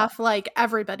staff, like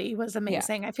everybody was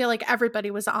amazing. I feel like everybody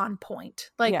was on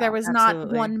point. Like there was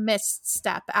not one missed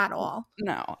step at all.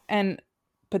 No.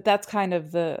 But that's kind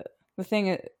of the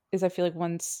thing is I feel like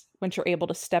once you're able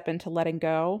to step into letting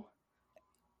go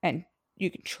and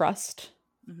you can trust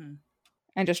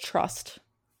and just trust,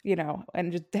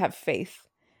 and just have faith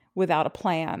without a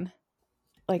plan.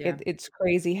 Like it's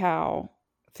crazy how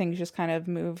things just kind of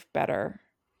move better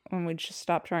when we just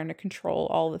stop trying to control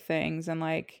all the things and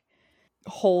like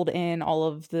hold in all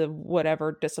of the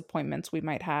whatever disappointments we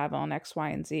might have on X, Y,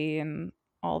 and Z and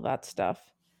all that stuff.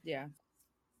 Yeah.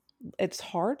 It's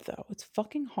hard though. It's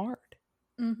fucking hard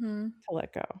to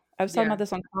let go. I was talking about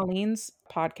this on Colleen's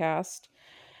podcast.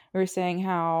 We were saying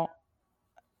how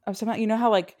I was talking about, how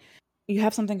like you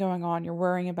have something going on, you're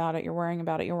worrying about it,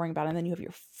 and then you have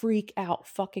your freak out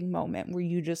fucking moment where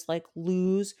you just like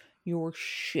lose your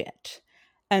shit.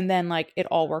 And then like it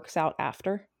all works out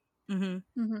after. So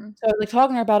like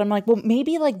talking about it, I'm like, well,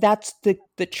 maybe like that's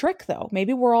the trick though.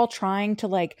 Maybe we're all trying to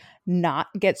like not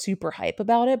get super hype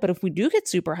about it, but if we do get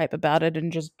super hype about it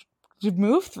and just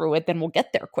move through it, then we'll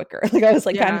get there quicker. Like I was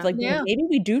like kind of like maybe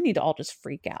we do need to all just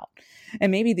freak out.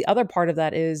 And maybe the other part of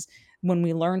that is when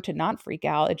we learn to not freak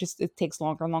out, it takes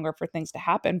longer and longer for things to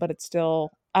happen, but it's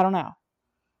still, I don't know.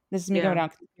 This is me going down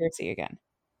conspiracy again.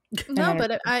 No,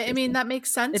 but I mean that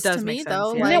makes sense to me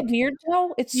though. Isn't that weird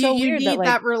though? It's so you weird need that,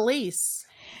 that release.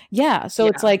 Yeah, so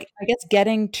it's like I guess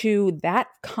getting to that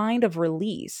kind of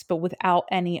release, but without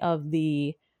any of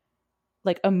the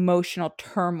like emotional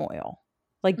turmoil.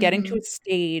 Like getting to a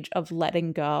stage of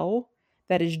letting go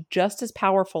that is just as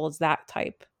powerful as that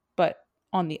type, but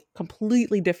on the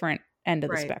completely different end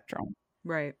of the spectrum.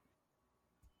 Right.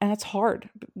 And it's hard,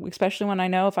 especially when I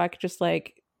know if I could just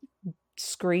like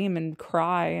scream and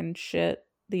cry and shit,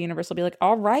 the universe will be like,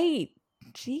 all right,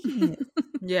 geez.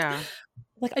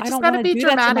 Like I don't want to be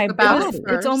dramatic about it.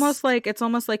 It's almost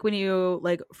like when you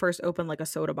like first open like a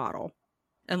soda bottle,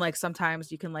 and like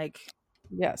sometimes you can like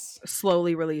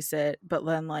slowly release it, but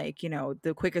then like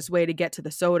the quickest way to get to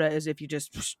the soda is if you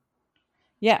just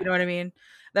you know what I mean.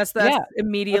 That's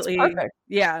immediately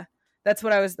that's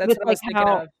what I was thinking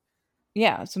of.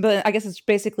 So but I guess it's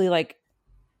basically like,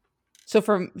 so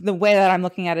from the way that I'm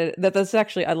looking at it, that's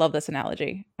actually, I love this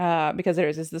analogy because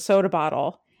there's the soda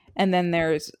bottle and then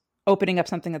there's opening up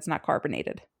something that's not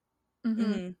carbonated.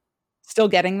 Mhm. Still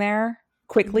getting there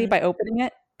quickly by opening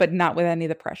it, but not with any of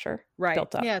the pressure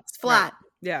built up. Yeah, it's flat.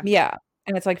 Yeah. Yeah.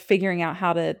 And it's like figuring out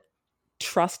how to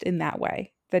trust in that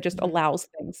way that just allows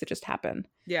things to just happen.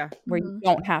 Yeah. Where you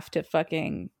don't have to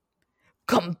fucking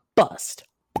combust.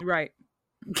 Right.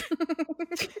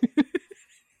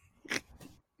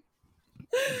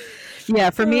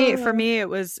 Yeah, for me it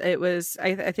was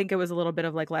I think it was a little bit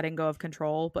of like letting go of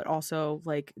control, but also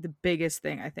like the biggest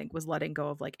thing I think was letting go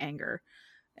of like anger.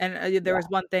 And there was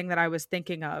one thing that I was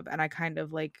thinking of, and I kind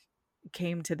of like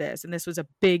came to this, and this was a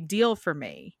big deal for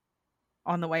me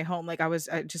on the way home. Like I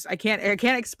can't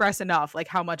express enough like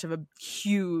how much of a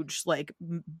huge like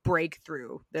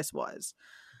breakthrough this was.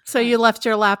 So you left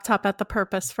your laptop at the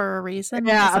Purpose for a reason?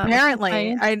 Yeah,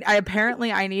 apparently I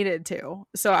apparently I needed to.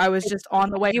 So I was just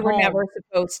on the way You home. were never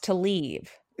supposed to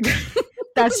leave.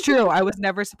 That's true. I was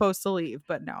never supposed to leave,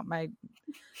 but no, my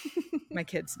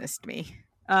kids missed me.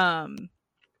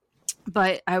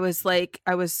 But I was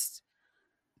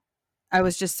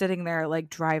just sitting there like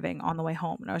driving on the way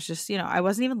home, and I was just, I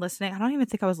wasn't even listening. I don't even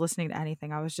think I was listening to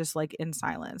anything. I was just like in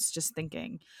silence, just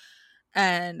thinking.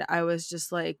 And I was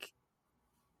just like,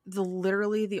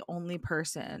 literally the only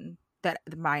person that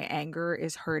my anger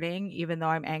is hurting, even though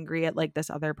I'm angry at like this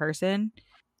other person,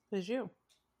 Is you.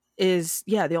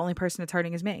 The only person it's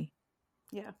hurting is me.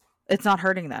 Yeah. It's not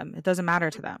hurting them. It doesn't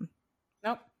matter to them.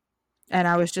 Nope. And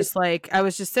I was just like, I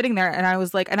was just sitting there, and I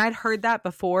was like, and I'd heard that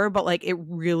before, but like it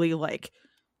really like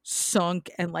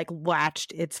sunk and like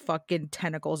latched its fucking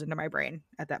tentacles into my brain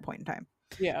at that point in time.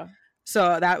 Yeah.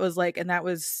 So that was like, and that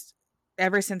was,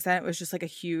 ever since then, it was just like a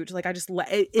huge, like I just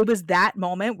it was that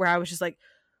moment where I was just like,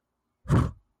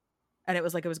 and it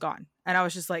was like it was gone, and I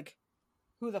was just like,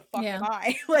 who the fuck am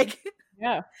I? Like,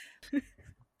 yeah.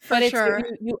 But sure.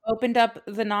 You opened up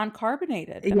the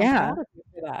non-carbonated. Yeah. I'm proud of you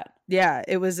for that. Yeah,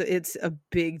 it's a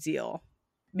big deal,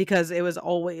 because it was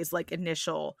always like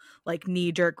initial like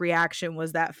knee-jerk reaction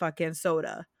was that fucking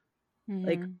soda.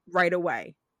 Like right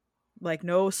away. Like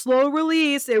no slow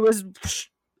release. It was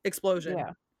explosion.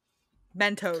 Yeah.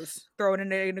 Mentos, throw it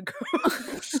in a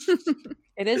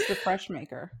It is the fresh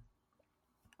maker.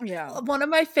 Yeah. One of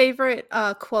my favorite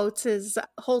quotes is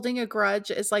holding a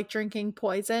grudge is like drinking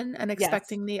poison and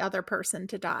expecting the other person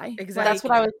to die. Exactly. That's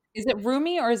what I was. Is it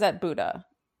Rumi or is that Buddha?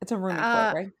 It's a Rumi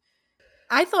quote, right?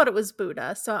 I thought it was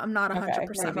Buddha, so I'm not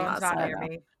 100%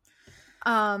 positive.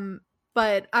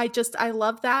 But I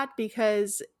love that,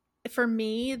 because for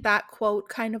me that quote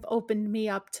kind of opened me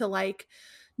up to like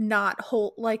not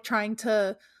trying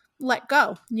to let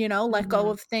go, let go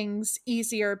of things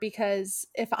easier, because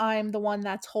if I'm the one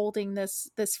that's holding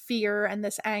this fear and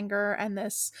this anger and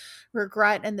this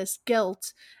regret and this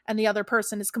guilt, and the other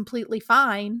person is completely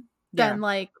fine, then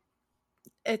like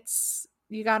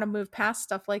you got to move past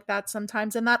stuff like that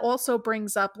sometimes. And that also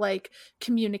brings up like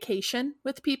communication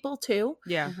with people too.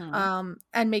 Yeah.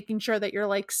 And making sure that you're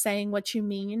like saying what you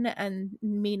mean and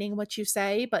meaning what you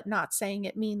say, but not saying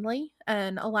it meanly,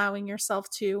 and allowing yourself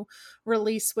to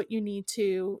release what you need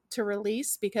to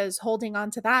release, because holding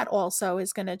on to that also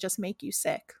is going to just make you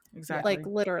sick. Exactly. Like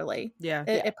literally. Yeah.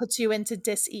 It puts you into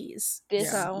dis-ease.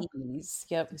 Dis-ease.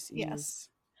 Yep. Dis-ease. Yes.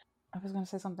 I was going to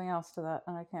say something else to that,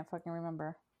 and I can't fucking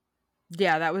remember.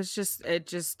 Yeah, that was just,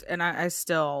 and I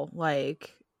still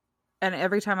like, and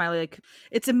every time I like,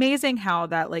 it's amazing how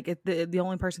that like the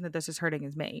only person that this is hurting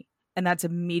is me, and that's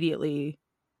immediately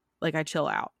like I chill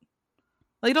out.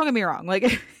 Like, don't get me wrong,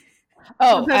 like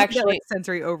actually, like,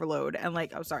 sensory overload, and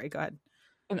like, oh sorry, go ahead.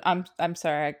 I'm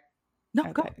sorry.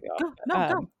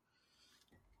 Go.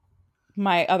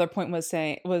 My other point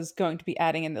was going to be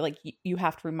adding in that like you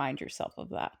have to remind yourself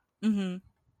of that.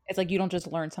 It's like you don't just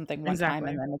learn something one time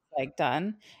and then it's like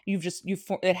done.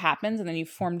 It happens, and then you've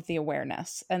formed the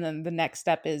awareness, and then the next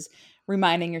step is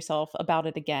reminding yourself about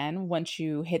it again once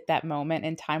you hit that moment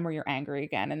in time where you're angry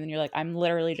again, and then you're like, I'm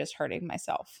literally just hurting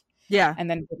myself. Yeah. And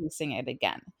then releasing it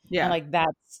again. Yeah. And like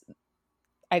that's,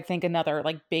 I think, another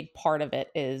like big part of it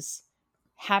is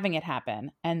having it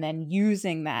happen and then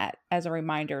using that as a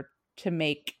reminder to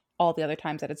make all the other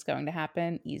times that it's going to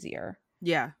happen easier.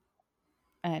 Yeah.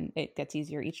 And it gets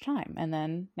easier each time. And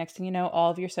then next thing you know, all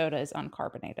of your soda is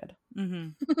uncarbonated.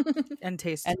 And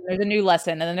taste. And there's a new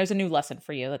lesson. And then there's a new lesson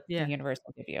for you that the universe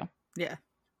will give you. Yeah.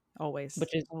 Always.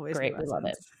 Which is always great. We love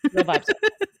it. Real vibes.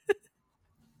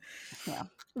 Yeah.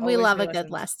 We love a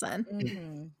good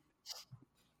lesson.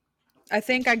 I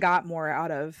think I got more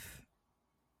out of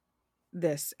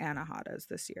this Anahatas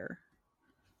this year.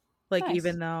 Like, nice.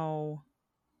 Even though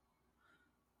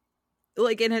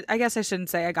like in it, I guess I shouldn't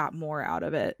say I got more out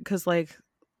of it, because like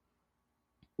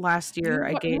last year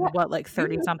I gained like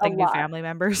 30 something new family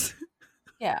members.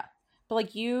 Yeah. But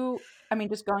like I mean,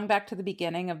 just going back to the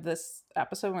beginning of this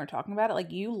episode when we were talking about it,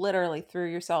 like you literally threw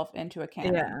yourself into a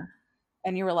cannon. Yeah.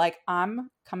 And you were like,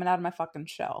 I'm coming out of my fucking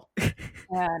shell.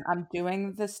 And I'm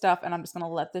doing this stuff and I'm just going to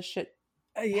let this shit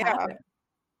happen.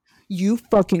 You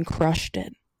fucking crushed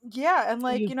it. Yeah, and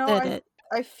like, You you know, did it.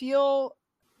 I feel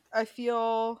a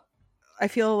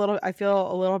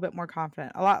little bit more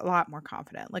confident, a lot more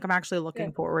confident. Like I'm actually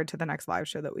looking forward to the next live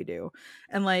show that we do.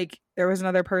 And like there was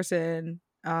another person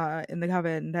in the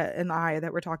coven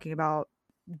that were talking about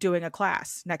doing a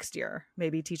class next year,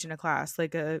 maybe teaching a class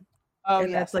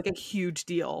that's like a huge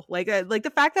deal. Like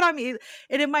the fact that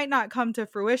it might not come to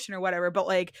fruition or whatever, but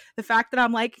like the fact that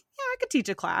I'm like, yeah, I could teach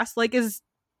a class, like is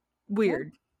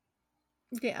weird.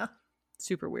 Yeah.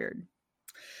 Super weird.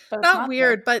 Not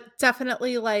weird, but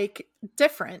definitely like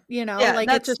different, you know? Yeah, like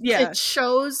it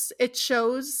shows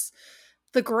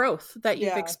the growth that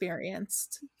you've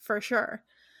experienced for sure.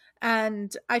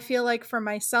 And I feel like for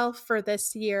myself for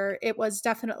this year, it was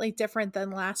definitely different than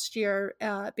last year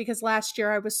because last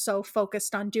year I was so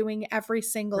focused on doing every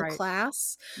single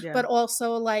class, but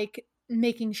also like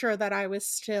making sure that I was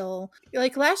still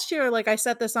like last year, like I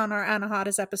said this on our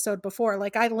Anahata's episode before,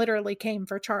 like I literally came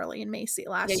for Charlie and Macy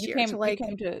last year.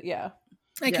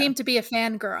 I came to be a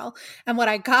fangirl, and what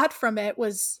I got from it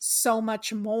was so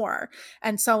much more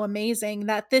and so amazing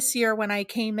that this year when I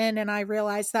came in and I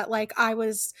realized that I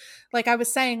was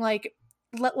saying, like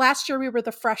last year we were the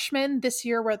freshmen, this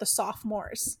year we're the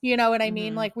sophomores. You know what I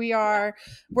mean? Like we're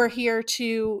here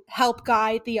to help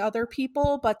guide the other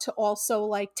people, but to also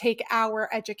like take our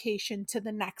education to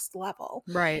the next level.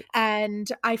 Right. And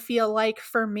I feel like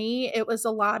for me, it was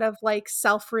a lot of like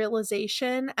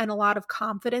self-realization and a lot of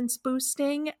confidence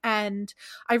boosting. And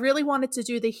I really wanted to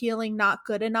do the healing not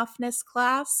good enoughness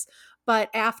class.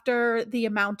 But after the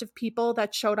amount of people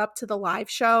that showed up to the live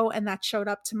show and that showed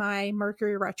up to my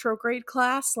Mercury retrograde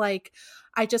class, like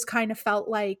I just kind of felt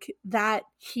like that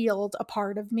healed a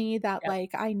part of me that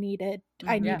like I needed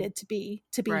to be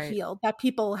healed, that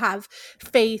people have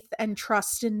faith and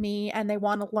trust in me and they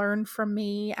want to learn from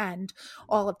me and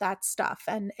all of that stuff.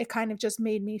 And it kind of just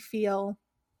made me feel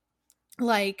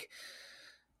like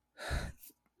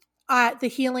the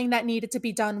healing that needed to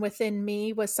be done within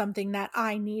me was something that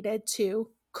I needed to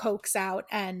coax out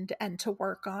and to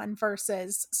work on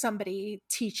versus somebody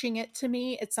teaching it to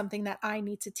me. It's something that I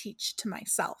need to teach to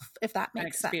myself, if that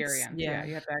makes sense. Yeah,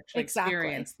 you have to actually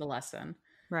experience the lesson.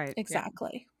 Right.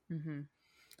 Exactly. Yeah. Mm-hmm.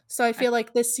 So I feel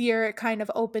like this year it kind of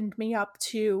opened me up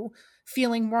to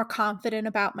feeling more confident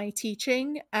about my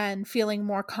teaching and feeling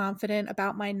more confident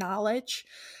about my knowledge.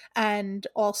 And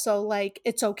also like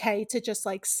it's okay to just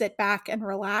like sit back and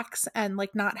relax and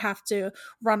like not have to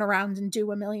run around and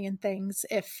do a million things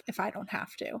if I don't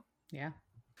have to. Yeah,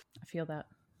 I feel that.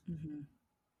 Mm-hmm.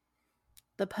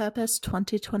 The Purpose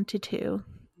 2022.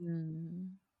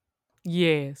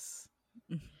 Yes.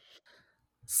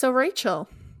 So Rachel.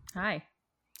 Hi.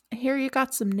 I hear you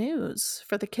got some news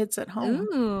for the kids at home.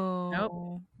 Ooh. Nope.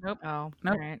 Oh, nope. All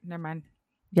right. Never mind.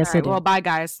 Yes, all right, well, bye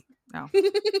guys. No.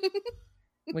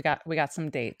 We got some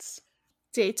dates.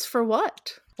 Dates for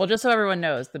what? Well, just so everyone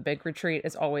knows, the big retreat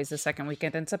is always the second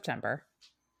weekend in September.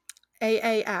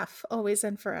 AAF, always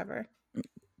and forever.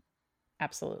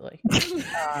 Absolutely. When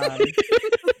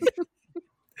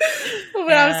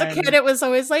I was a kid, it was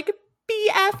always like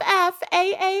BFF,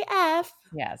 AAF.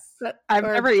 Yes. I've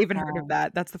never even heard of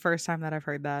that. That's the first time that I've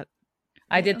heard that.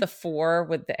 I did the 4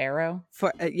 with the arrow.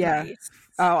 Nice.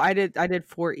 Oh, I did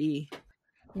 4E.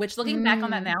 Which looking back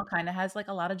on that now kind of has like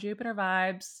a lot of Jupiter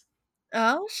vibes.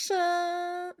 Oh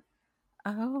shit.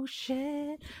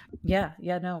 Yeah,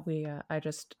 no, I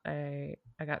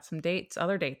got some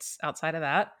other dates outside of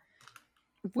that.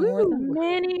 For the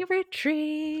mini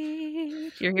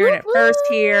retreat. You're hearing it first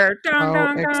here. Dun,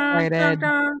 dun, excited. dun,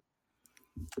 dun.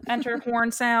 Enter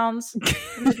horn sounds.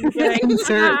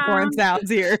 Insert horn sounds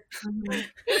here.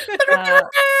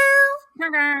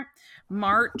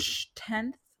 March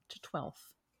 10th to 12th.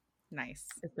 Nice.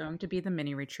 It's going to be the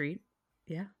mini retreat.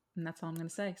 Yeah. And that's all I'm going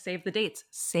to say. Save the dates.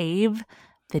 Save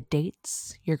the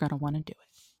dates. You're going to want to do it.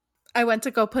 I went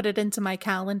to go put it into my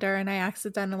calendar and I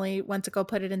accidentally went to go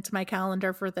put it into my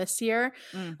calendar for this year,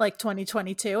 like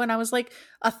 2022. And I was like,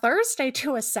 a Thursday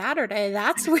to a Saturday?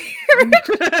 That's weird.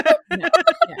 No,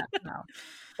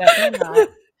 definitely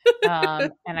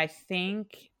not. And I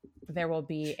think there will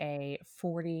be a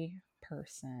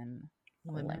 40-person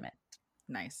limit.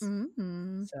 Nice.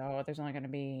 Mm-hmm. So there's only going to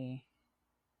be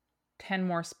 10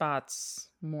 more spots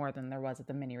more than there was at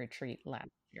the mini retreat last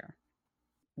year.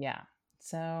 Yeah.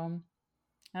 So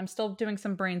I'm still doing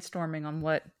some brainstorming on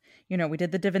what, we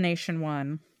did the divination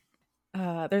one.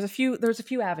 There's a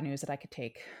few avenues that I could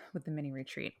take with the mini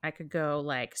retreat. I could go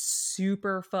like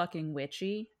super fucking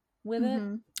witchy with it.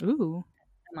 Ooh.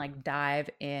 And like dive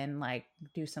in, like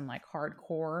do some like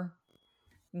hardcore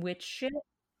witch shit.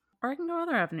 Or I can go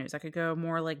other avenues. I could go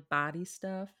more like body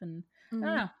stuff, and I don't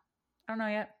know. I don't know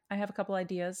yet. I have a couple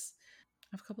ideas.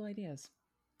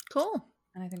 Cool.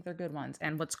 And I think they're good ones.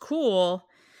 And what's cool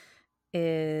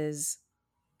is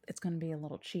it's going to be a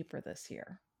little cheaper this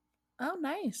year. Oh,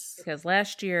 nice. Because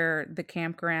last year, the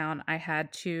campground,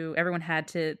 everyone had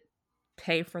to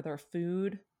pay for their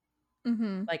food.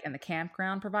 Like, and the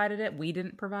campground provided it. We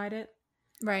didn't provide it.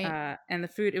 Right. And the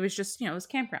food, it was just, it was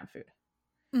campground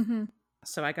food.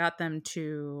 So I got them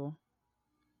to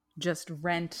just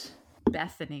rent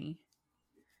Bethany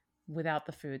without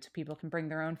the food, so people can bring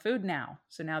their own food now.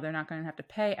 So now they're not going to have to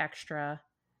pay extra.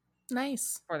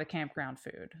 Nice. For the campground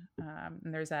food.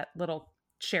 And there's that little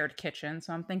shared kitchen.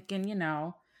 So I'm thinking,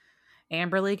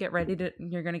 Amberly, get ready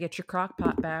you're going to get your crock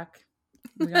pot back.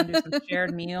 We're going to do some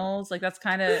shared meals. Like, that's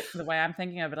kind of the way I'm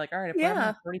thinking of it. Like, all right, if we're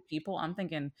having 40 people, I'm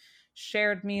thinking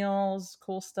shared meals,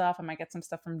 cool stuff. I might get some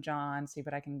stuff from John, see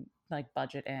what I can like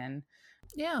budget in.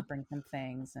 Yeah. Bring some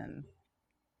things. And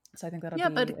so I think that'll be. Yeah,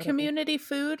 but community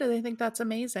food, I think that's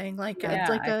amazing. Like, it's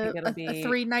like a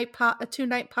 3-night a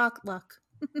 2-night potluck.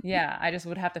 Yeah, I just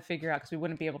would have to figure out, because we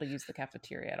wouldn't be able to use the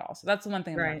cafeteria at all. So that's the one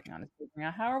thing I'm working on, is figuring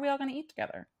out how are we all going to eat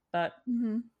together. But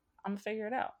I'm going to figure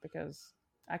it out, because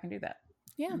I can do that.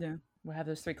 Yeah. We'll have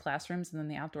those 3 classrooms and then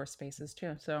the outdoor spaces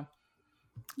too. So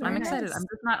I'm excited. I'm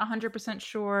just not 100%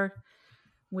 sure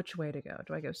which way to go.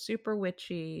 Do I go super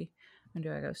witchy, and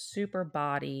do I go super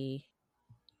body?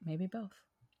 Maybe both.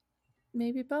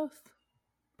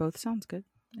 Both sounds good.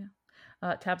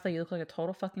 Yeah. Tabitha, you look like a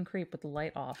total fucking creep with the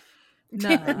light off. No,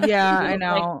 yeah, I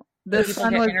know. Like, the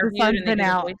sun's been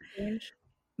out.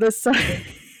 The sun.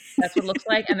 That's what it looks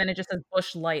like, and then it just says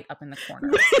Bush Light up in the corner.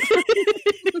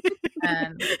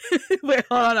 And wait,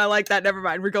 hold on. I like that. Never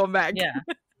mind. We're going back. Yeah.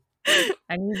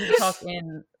 I need you to talk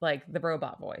in like the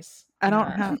robot voice. I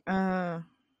don't have.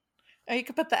 Oh, you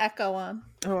could put the echo on.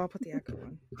 Oh, I'll put the echo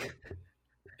on.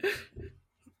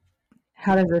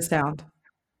 How does this sound?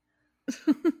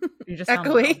 You just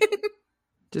echoey.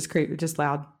 Just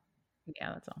loud.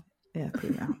 Yeah, that's all. Yeah,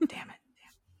 pretty loud. Damn it.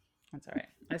 That's all right.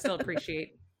 I still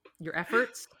appreciate your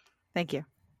efforts. Thank you.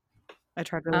 I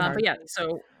tried really hard. But yeah,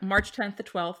 so March 10th to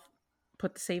 12th,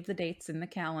 save the dates in the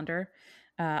calendar.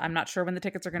 I'm not sure when the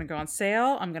tickets are going to go on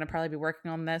sale. I'm going to probably be working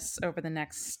on this over the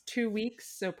next 2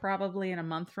 weeks. So probably in a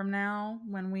month from now,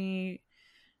 when we,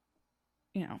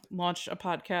 launch a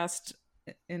podcast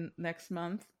in next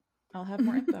month, I'll have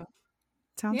more info.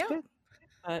 Sounds good.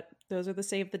 But those are the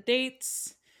save the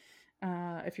dates.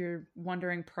 If you're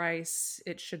wondering price,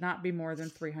 it should not be more than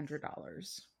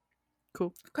 $300.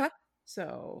 Cool. Okay.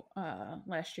 So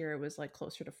last year it was like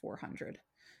closer to $400.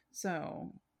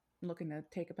 So I'm looking to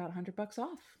take about $100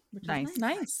 off, which is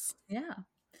nice. Yeah.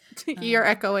 You're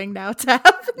echoing now, Tab.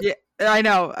 Yeah, I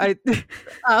know. I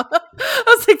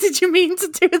was like, did you mean to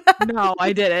do that? No,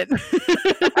 I didn't.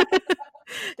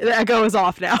 The echo is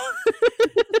off now.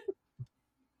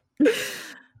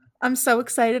 I'm so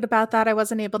excited about that. I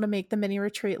wasn't able to make the mini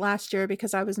retreat last year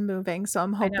because I was moving, so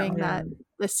I'm hoping that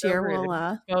this year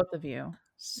we'll both of you.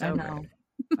 I know.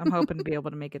 I'm hoping to be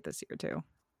able to make it this year too.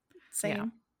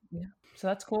 Same. Yeah. So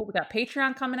that's cool. We got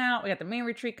Patreon coming out. We got the mini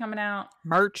retreat coming out.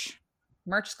 Merch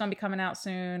is going to be coming out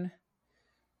soon.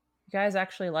 You guys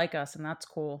actually like us, and that's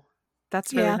cool.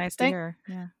 That's really nice to hear.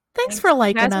 Yeah. Thanks for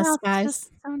liking us, guys.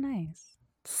 So nice.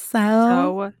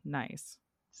 So nice.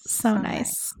 So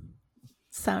nice.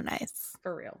 So nice.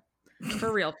 For real.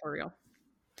 For real.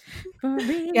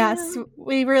 Yes,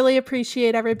 we really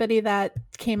appreciate everybody that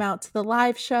came out to the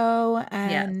live show.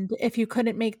 And if you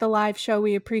couldn't make the live show,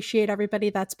 we appreciate everybody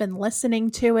that's been listening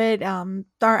to it. Our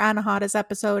Anahata's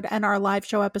episode and our live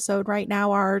show episode right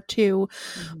now are our 2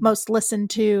 most listened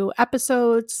to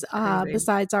episodes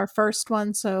besides our first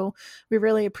one. So we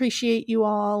really appreciate you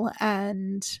all.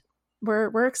 And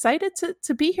we're excited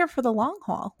to be here for the long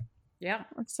haul. Yeah.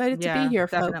 We're excited to be here,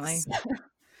 definitely. folks.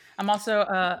 I'm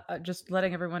also just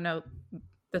letting everyone know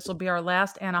this will be our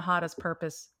last Anahata's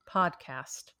Purpose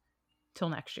podcast till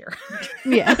next year.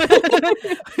 Yeah.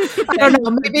 I don't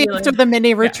know. Maybe after the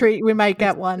mini retreat, we might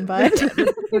get one, but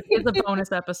it is a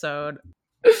bonus episode.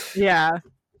 Yeah.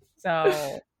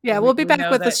 So we'll be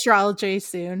back with astrology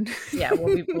soon. Yeah,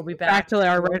 we'll be back to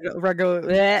our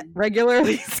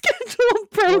regularly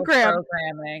scheduled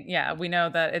programming. Yeah, we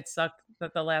know that it sucked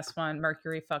that the last one,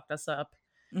 Mercury, fucked us up.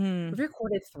 We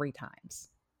recorded 3 times.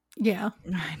 Yeah.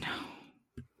 I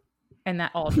know. And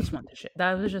that all just went to shit.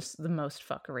 That was just the most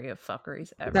fuckery of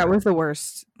fuckeries ever. That was the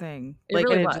worst thing. It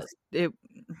really was.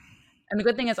 And the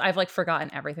good thing is I've like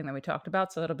forgotten everything that we talked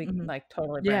about, so it'll be like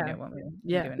totally brand new when we do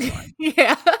a new one.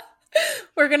 Yeah.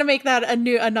 We're gonna make that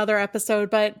another episode,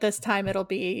 but this time it'll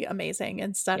be amazing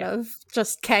instead of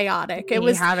just chaotic. It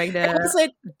was having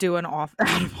to do an out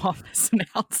of office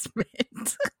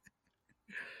announcement.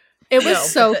 It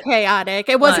was so chaotic.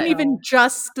 It wasn't even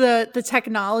just the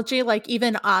technology, like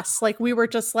even us. Like we were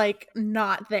just like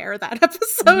not there that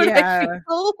episode.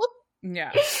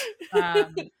 Yeah.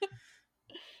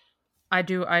 I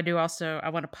do also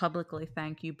I want to publicly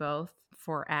thank you both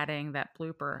for adding that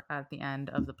blooper at the end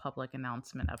of the public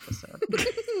announcement episode.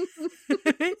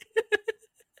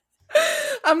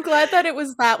 I'm glad that it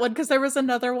was that one because there was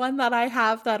another one that I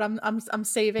have that I'm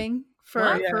saving for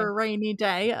a rainy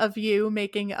day of you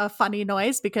making a funny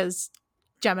noise because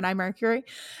Gemini Mercury,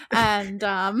 and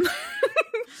but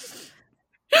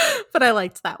I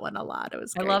liked that one a lot. It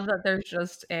was great. I love that there's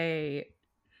just a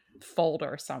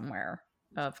folder somewhere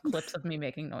of clips of me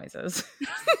making noises.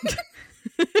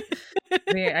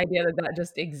 The idea that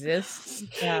just exists,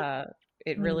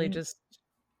 it really just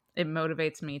it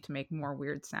motivates me to make more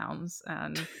weird sounds.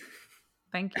 And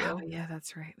thank you. Oh, yeah,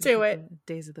 that's right. Do it.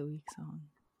 Days of the Week song.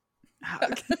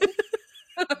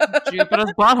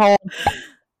 Jupiter's butthole.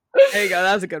 There you go.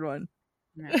 That was a good one.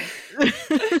 Yeah.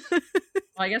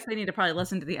 Well, I guess they need to probably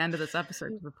listen to the end of this episode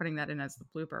because we're putting that in as the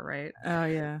blooper, right? Oh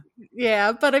yeah.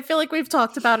 Yeah, but I feel like we've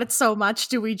talked about it so much.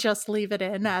 Do we just leave it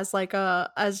in as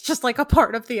just a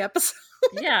part of the episode?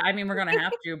 Yeah, I mean we're gonna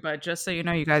have to, but just so you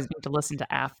know, you guys need to listen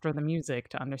to after the music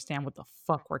to understand what the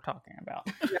fuck we're talking about.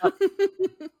 Yep.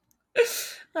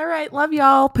 All right, love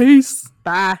y'all. Peace.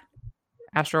 Bye.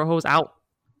 Astro Hose out.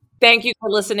 Thank you for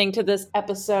listening to this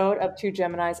episode of Two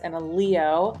Geminis and a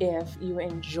Leo. If you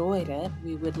enjoyed it,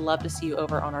 we would love to see you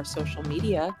over on our social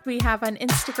media. We have on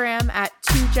Instagram at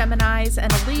Two Geminis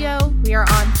and a Leo. We are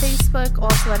on Facebook,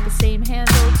 also at the same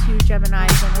handle, Two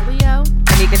Geminis and a Leo.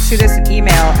 And you can shoot us an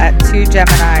email at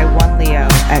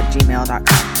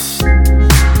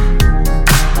 2gemini1leo@gmail.com.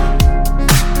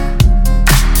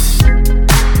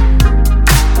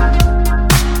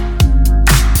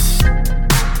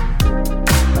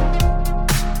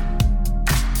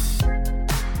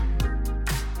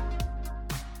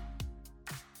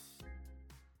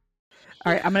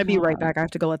 All right, I'm going to be right back. I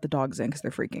have to go let the dogs in because they're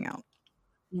freaking out.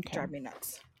 Okay. Drive me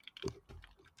nuts.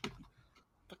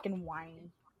 Fucking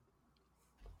whine.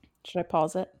 Should I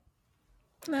pause it?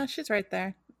 No, she's right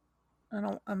there.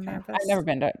 I'm nervous. I've never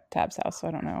been to Tab's house, so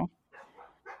I don't know.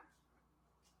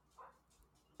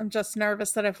 I'm just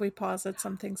nervous that if we pause it,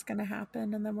 something's going to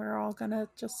happen and then we're all going to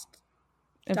just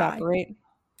evaporate. Die.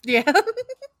 Yeah.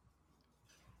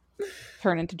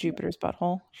 Turn into Jupiter's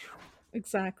butthole.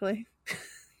 Exactly.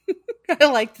 I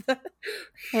like that.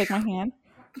 I like my hand.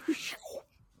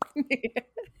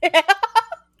 Yeah.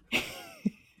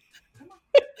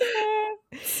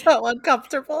 So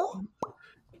uncomfortable.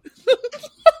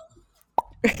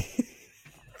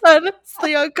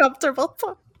 Honestly uncomfortable.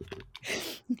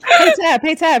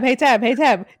 Hey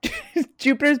Tab.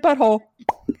 Jupiter's butthole.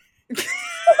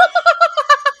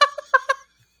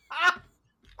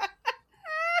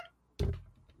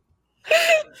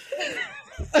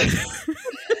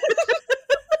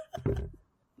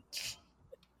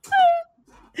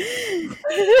 The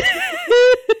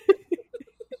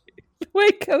way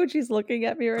Koji's looking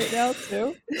at me right now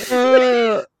too.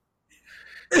 You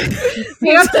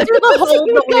have to do the whole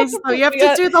noise though. You have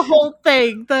to do the whole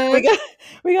thing.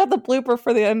 We got the blooper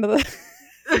for the end of the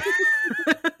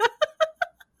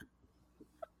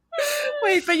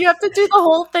Wait, but you have to do the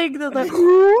whole thing.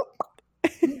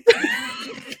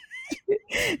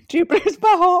 Jupiter's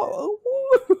butthole.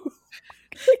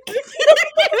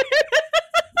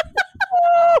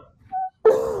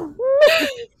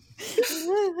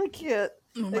 I can't.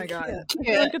 Oh my god.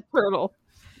 Like a turtle.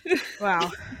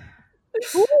 Wow.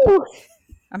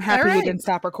 I'm happy we didn't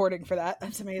stop recording for that.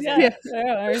 That's amazing. Yeah.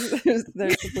 There's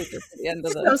the blooper for the end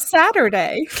of the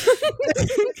Saturday.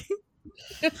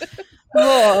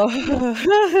 Oh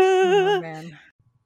man.